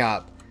kept coming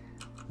up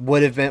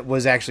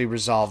was actually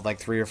resolved like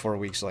 3 or 4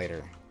 weeks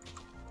later.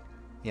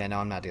 Yeah, no,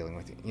 I'm not dealing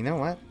with you. You know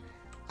what?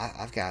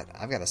 I've got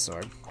a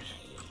sword.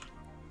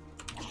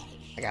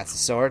 I got the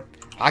sword.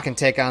 I can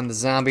take on the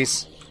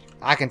zombies.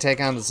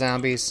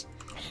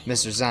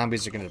 Mr.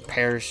 Zombies are gonna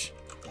perish.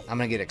 I'm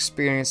gonna get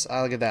experience.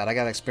 Oh, look at that. I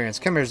got experience.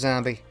 Come here,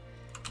 zombie.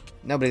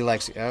 Nobody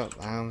likes you. Oh,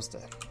 I almost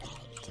did.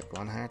 Took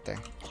one heart there.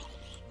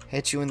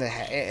 Hit you in the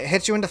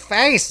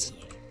face.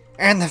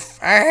 In the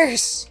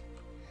face.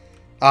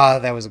 Oh,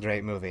 that was a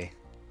great movie.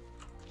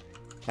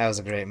 That was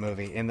a great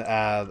movie. And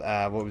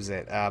what was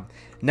it?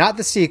 Not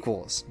the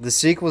sequels. The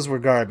sequels were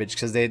garbage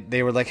because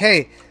they were like,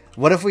 hey,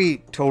 what if we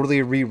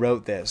totally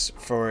rewrote this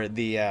for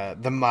the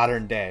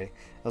modern day?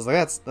 I was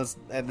like, this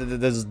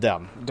is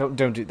dumb.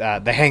 Don't do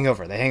that. The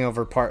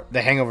Hangover Part 1.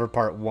 The Hangover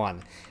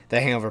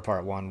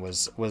Part 1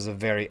 was a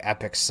very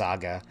epic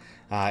saga.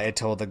 It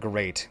told a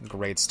great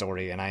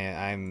story, and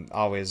I'm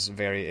always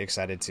very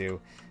excited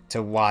to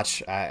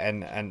watch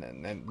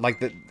and like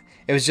the.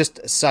 It was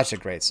just such a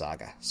great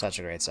saga,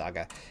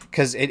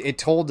 because it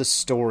told a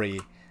story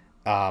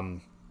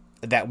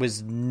that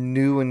was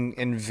new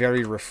and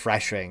very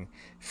refreshing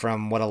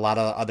from what a lot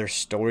of other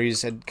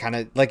stories had kind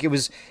of like. It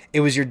was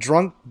your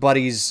drunk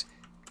buddy's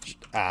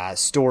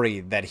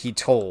story that he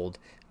told,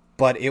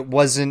 but it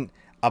wasn't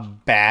a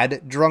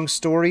bad drunk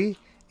story.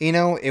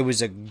 It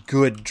was a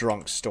good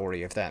drunk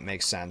story, if that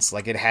makes sense.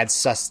 Like, it had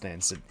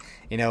sustenance.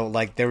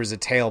 Like, there was a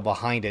tale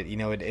behind it.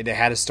 It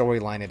had a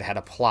storyline. It had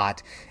a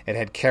plot. It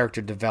had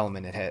character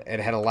development. It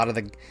had a lot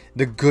of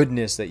the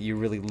goodness that you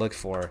really look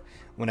for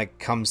when it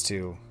comes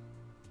to...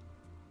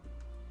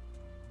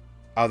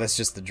 Oh, that's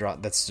just the draw.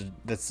 That's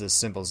the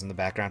symbols in the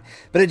background.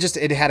 But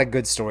it had a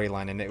good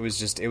storyline, and it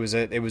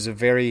was a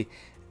very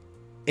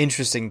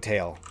interesting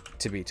tale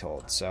to be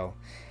told. So,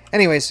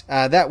 anyways,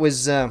 that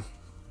was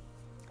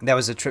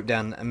a trip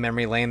down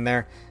memory lane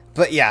there.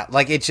 But yeah,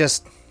 like it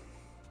just...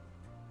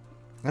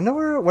 I don't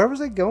know where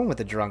was I going with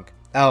the drunk?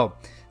 Oh,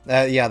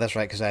 yeah, that's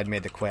right, because I had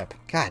made the quip.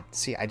 God,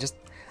 see,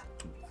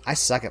 I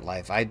suck at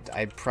life.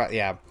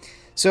 Yeah.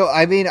 So,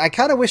 I mean, I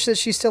kind of wish that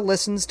she still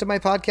listens to my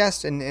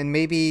podcast and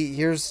maybe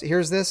here's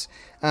this.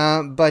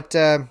 But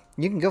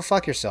you can go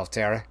fuck yourself,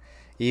 Tara.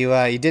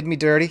 You did me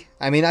dirty.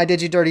 I mean, I did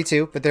you dirty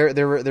too, but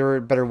there were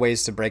better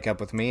ways to break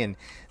up with me, and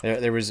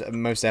there was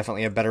most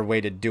definitely a better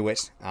way to do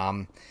it.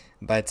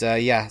 But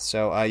yeah,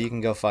 so you can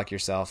go fuck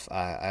yourself.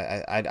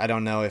 I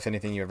don't know if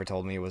anything you ever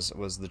told me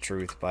was the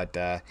truth, but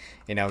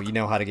you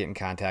know how to get in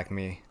contact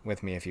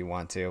with me if you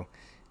want to.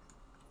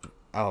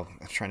 Oh,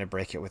 I'm trying to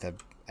break it with an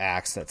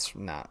axe. That's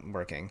not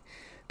working.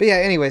 But yeah,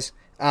 anyways,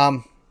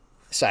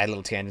 side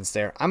little tangents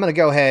there. I'm going to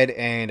go ahead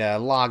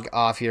and log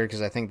off here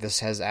because I think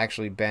this has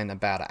actually been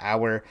about an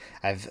hour.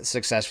 I've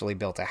successfully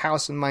built a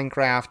house in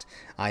Minecraft.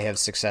 I have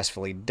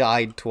successfully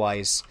died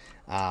twice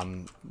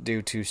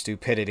due to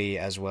stupidity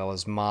as well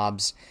as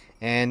mobs.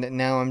 And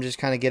now I'm just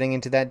kind of getting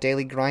into that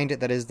daily grind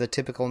that is the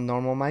typical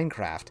normal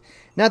Minecraft.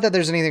 Not that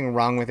there's anything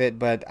wrong with it,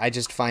 but I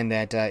just find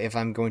that if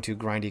I'm going to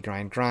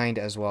grind,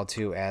 as well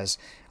too as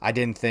I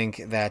didn't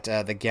think that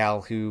the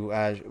gal who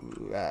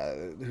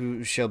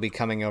she'll be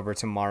coming over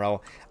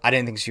tomorrow, I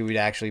didn't think she would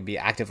actually be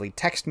actively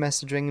text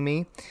messaging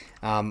me,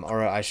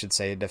 or I should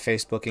say to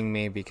Facebooking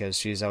me, because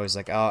she's always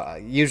like,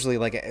 usually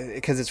like,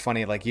 because it's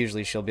funny, like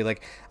usually she'll be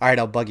like, all right,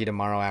 I'll bug you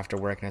tomorrow after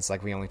work, and it's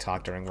like we only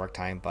talk during work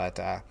time, but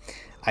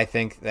I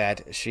think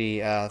that she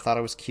thought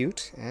it was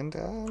cute, and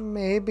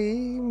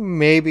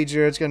maybe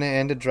Jared's going to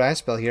end a dry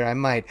spell here. I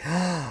might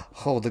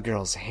hold the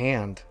girl's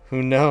hand.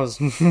 Who knows?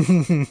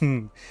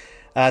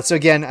 So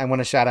again, I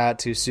want to shout out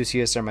to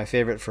Susius, are my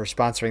favorite, for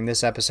sponsoring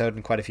this episode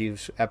and quite a few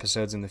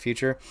episodes in the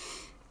future.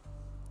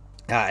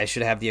 I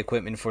should have the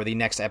equipment for the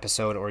next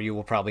episode, or you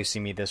will probably see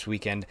me this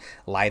weekend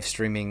live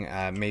streaming,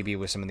 maybe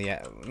with some of the.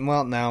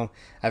 Well, no,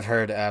 I've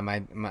heard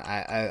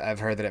I've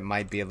heard that it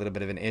might be a little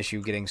bit of an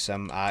issue getting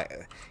some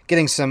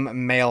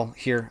mail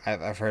here.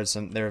 I've heard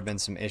there have been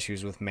some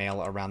issues with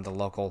mail around the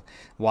local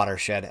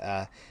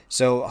watershed.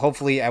 So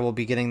hopefully I will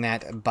be getting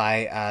that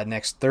by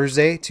next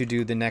Thursday to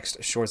do the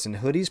next Shorts and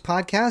Hoodies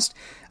podcast.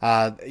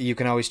 You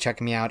can always check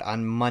me out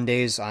on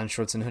Mondays on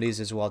Shorts and Hoodies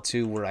as well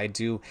too, where I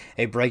do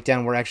a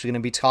breakdown. We're actually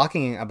going to be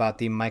talking about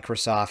the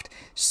Microsoft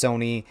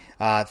Sony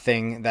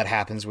thing that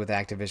happens with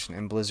Activision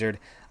and Blizzard.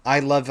 I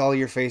loved all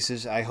your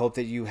faces. I hope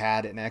that you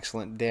had an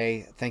excellent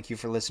day. Thank you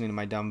for listening to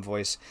my dumb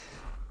voice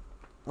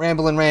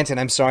ramble and rant, and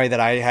I'm sorry that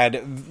I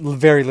had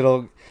very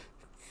little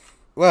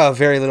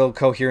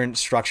coherent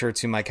structure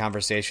to my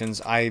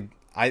conversations.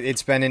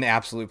 It's been an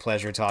absolute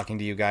pleasure talking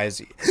to you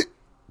guys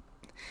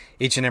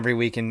each and every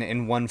week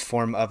in one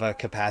form of a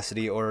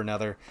capacity or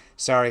another.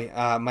 Sorry,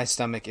 my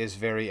stomach is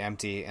very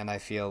empty, and I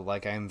feel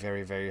like I'm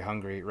very, very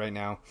hungry right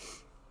now.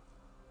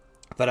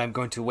 But I'm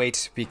going to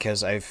wait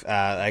because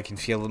I can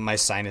feel my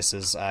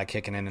sinuses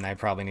kicking in, and I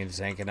probably need to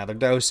take another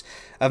dose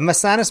of my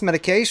sinus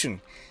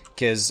medication,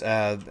 because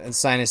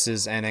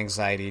sinuses and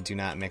anxiety do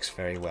not mix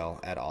very well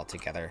at all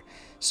together.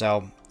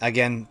 So,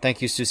 again,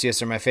 thank you, Susius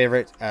are my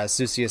favorite.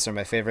 Susius are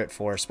my favorite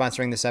for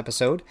sponsoring this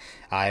episode.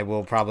 I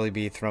will probably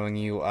be throwing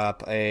you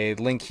up a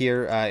link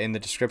here in the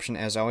description,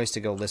 as always, to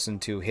go listen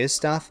to his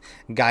stuff.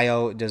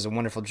 Gaio does a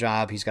wonderful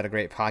job. He's got a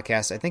great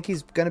podcast. I think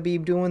he's going to be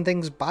doing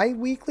things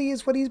bi-weekly,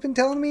 is what he's been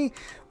telling me,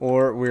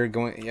 or he's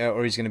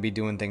going to be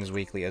doing things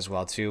weekly as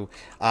well too.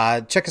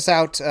 Check us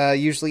out.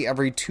 Usually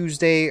every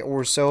Tuesday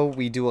or so,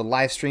 we do a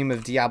live stream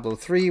of Diablo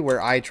 3,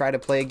 where I try to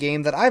play a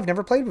game that I've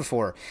never played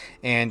before,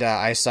 and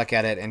I suck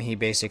at it, and he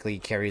basically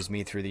carries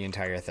me through the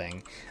entire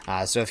thing.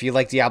 So if you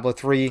like Diablo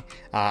 3,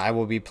 I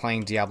will be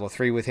playing Diablo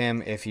 3 with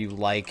him. If you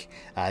like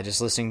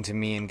just listening to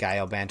me and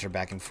Gaio banter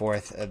back and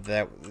forth,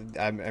 that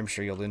I'm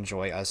sure you'll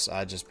enjoy us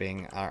just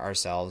being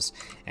ourselves,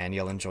 and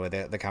you'll enjoy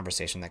the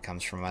conversation that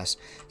comes from us.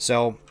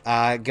 So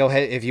go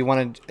ahead if you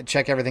want to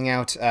check everything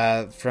out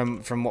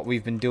from what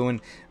we've been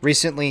doing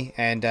recently,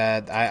 and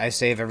I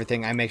save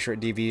everything. I make sure it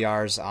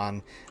DVRs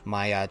on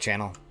my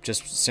channel,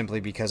 just simply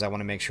because I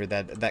want to make sure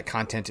that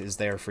content is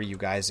there for you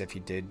guys if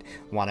you did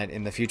want it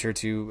in the future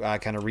to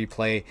kind of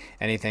replay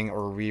anything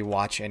or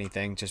rewatch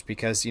anything, just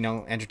because,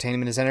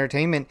 entertainment is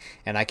entertainment,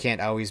 and I can't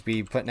always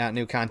be putting out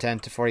new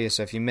content for you.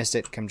 So if you missed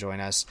it, come join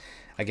us.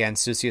 Again,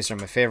 Susius are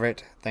my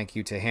favorite. Thank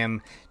you to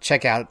him.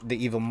 Check out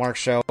the Evil Mark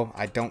Show.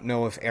 I don't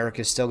know if Eric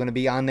is still going to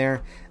be on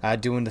there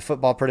doing the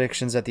football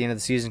predictions at the end of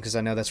the season, because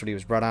I know that's what he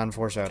was brought on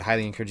for, so I would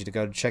highly encourage you to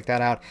go check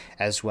that out,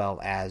 as well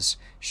as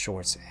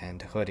Shorts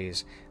and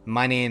Hoodies.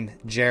 My name,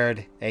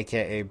 Jared,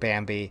 a.k.a.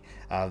 Bambi,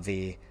 of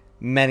the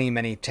many,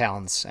 many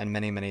talents and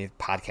many, many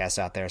podcasts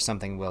out there.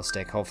 Something will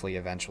stick, hopefully,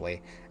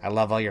 eventually. I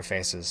love all your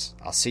faces.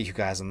 I'll see you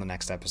guys on the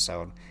next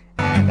episode,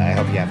 and I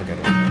hope you have a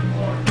good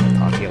one.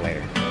 Talk to you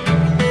later.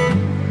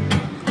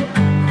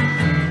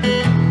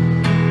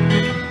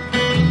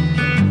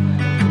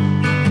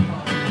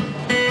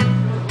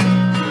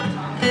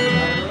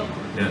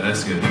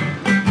 That's good.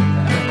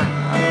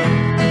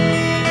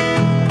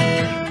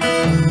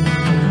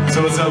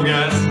 So what's up,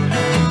 guys?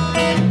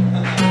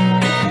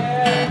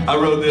 I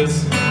wrote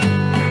this.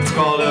 It's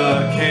called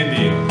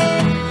Candy.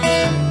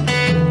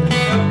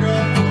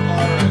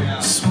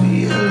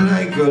 Sweet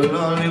like a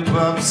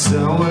lollipop,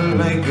 sour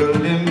like a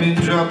lemon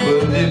drop,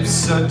 a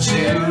lips a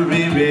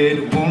cherry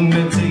red.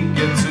 Wanna take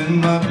you to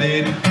my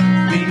bed.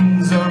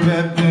 Things are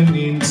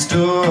happening,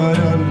 start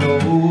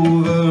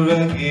all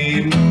over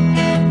again.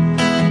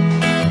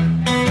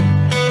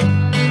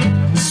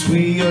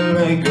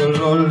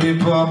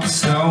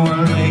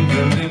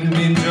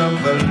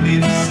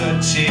 lips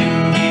are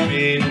cherry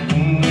red.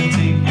 Woman,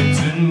 take it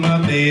to my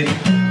bed.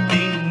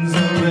 Things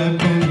are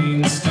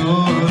happening,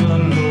 stored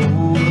all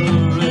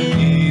over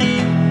again.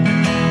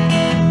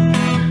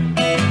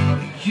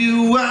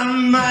 You are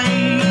my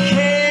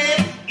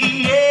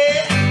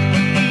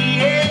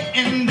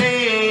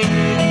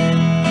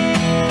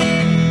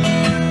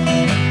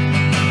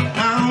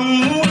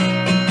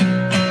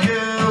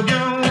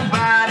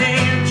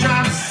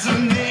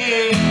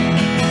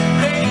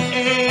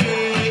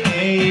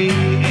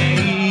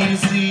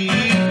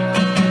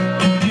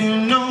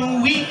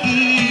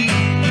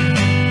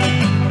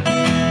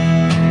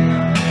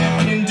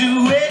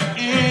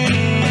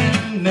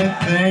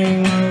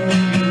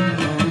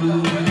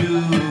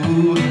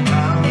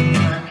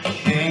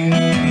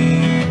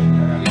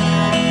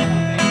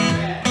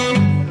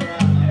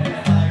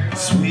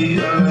sweet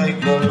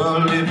like a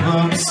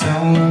lollipop,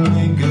 sour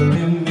like a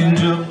lemon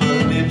drop. Her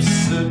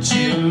lips are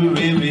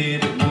cherry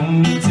red.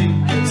 Woman,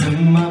 take it to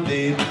my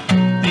bed.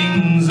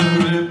 Things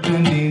are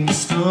happening,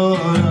 stored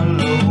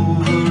all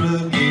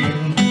over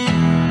again.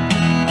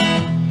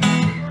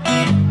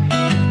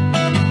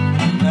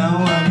 Now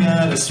I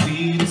got a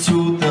sweet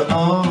tooth,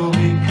 all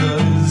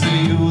because of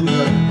you.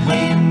 The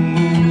way you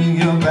move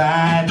your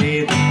body,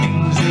 the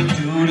things you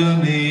do to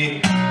me.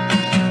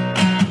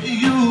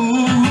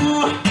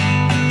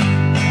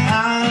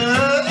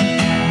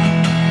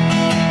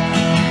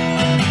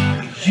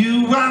 You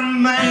are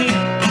my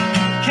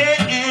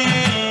candy,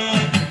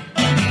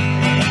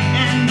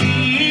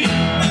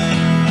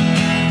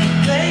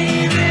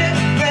 baby,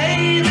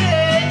 baby.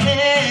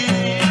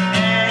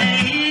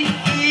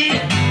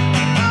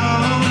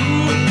 Oh,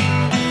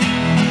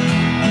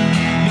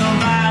 your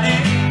body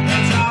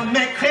drives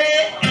me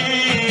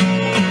crazy.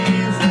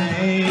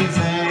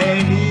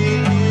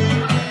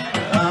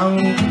 Oh,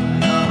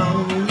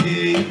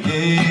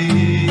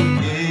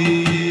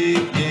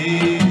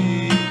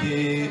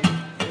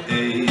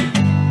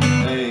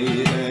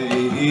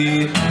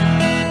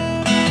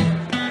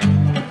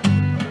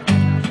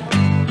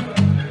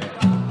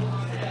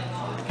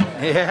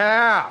 yeah,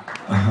 Yeah.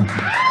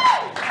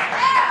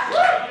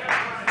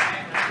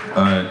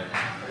 all right.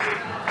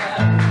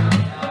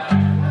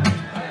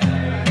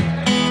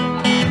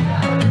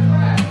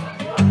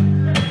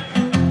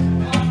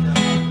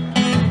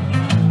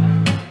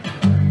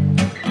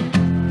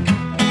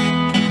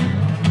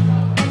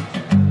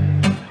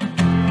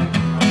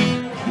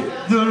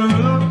 The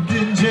rope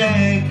to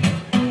Jack.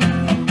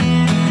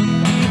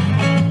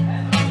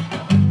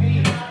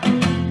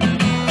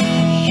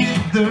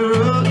 Hit the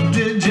road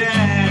to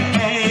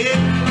Jack.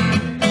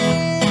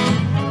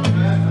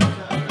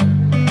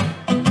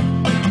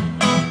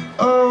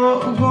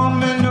 Oh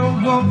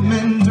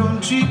woman,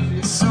 don't treat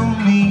me so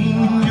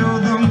mean. You're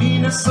the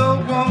meanest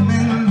old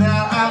woman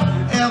that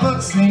I've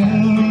ever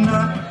seen.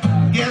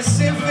 Yes,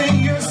 if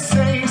you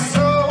say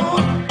so,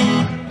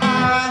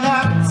 I'd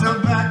have to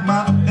pack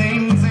my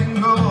things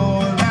and go.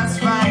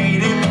 That's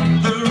right,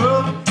 hit the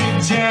road to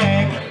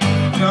Jack.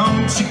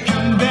 Don't you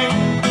come back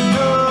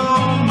no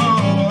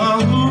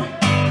more.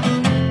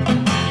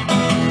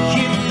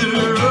 Hit the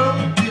road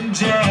to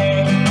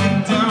Jack.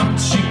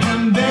 Don't you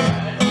come back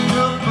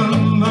no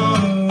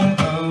more.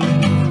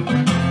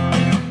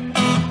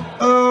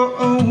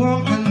 Oh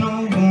woman,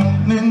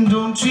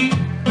 don't treat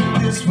me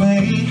this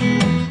way.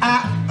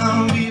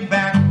 I'll be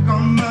back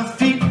on my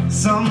feet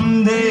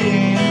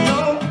someday.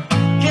 Don't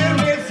care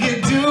if you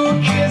do,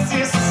 'cause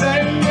you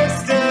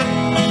understand.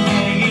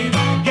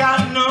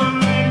 Got no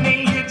money,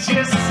 you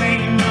just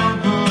ain't no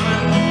good.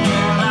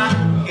 Well, I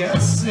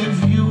guess if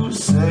you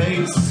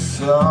say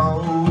so,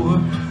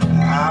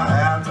 I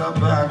have to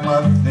pack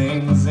my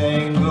things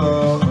and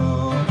go.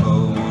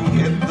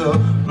 Hit the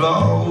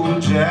blow,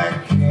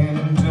 Jack,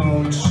 and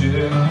don't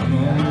you come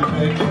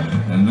back.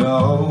 No,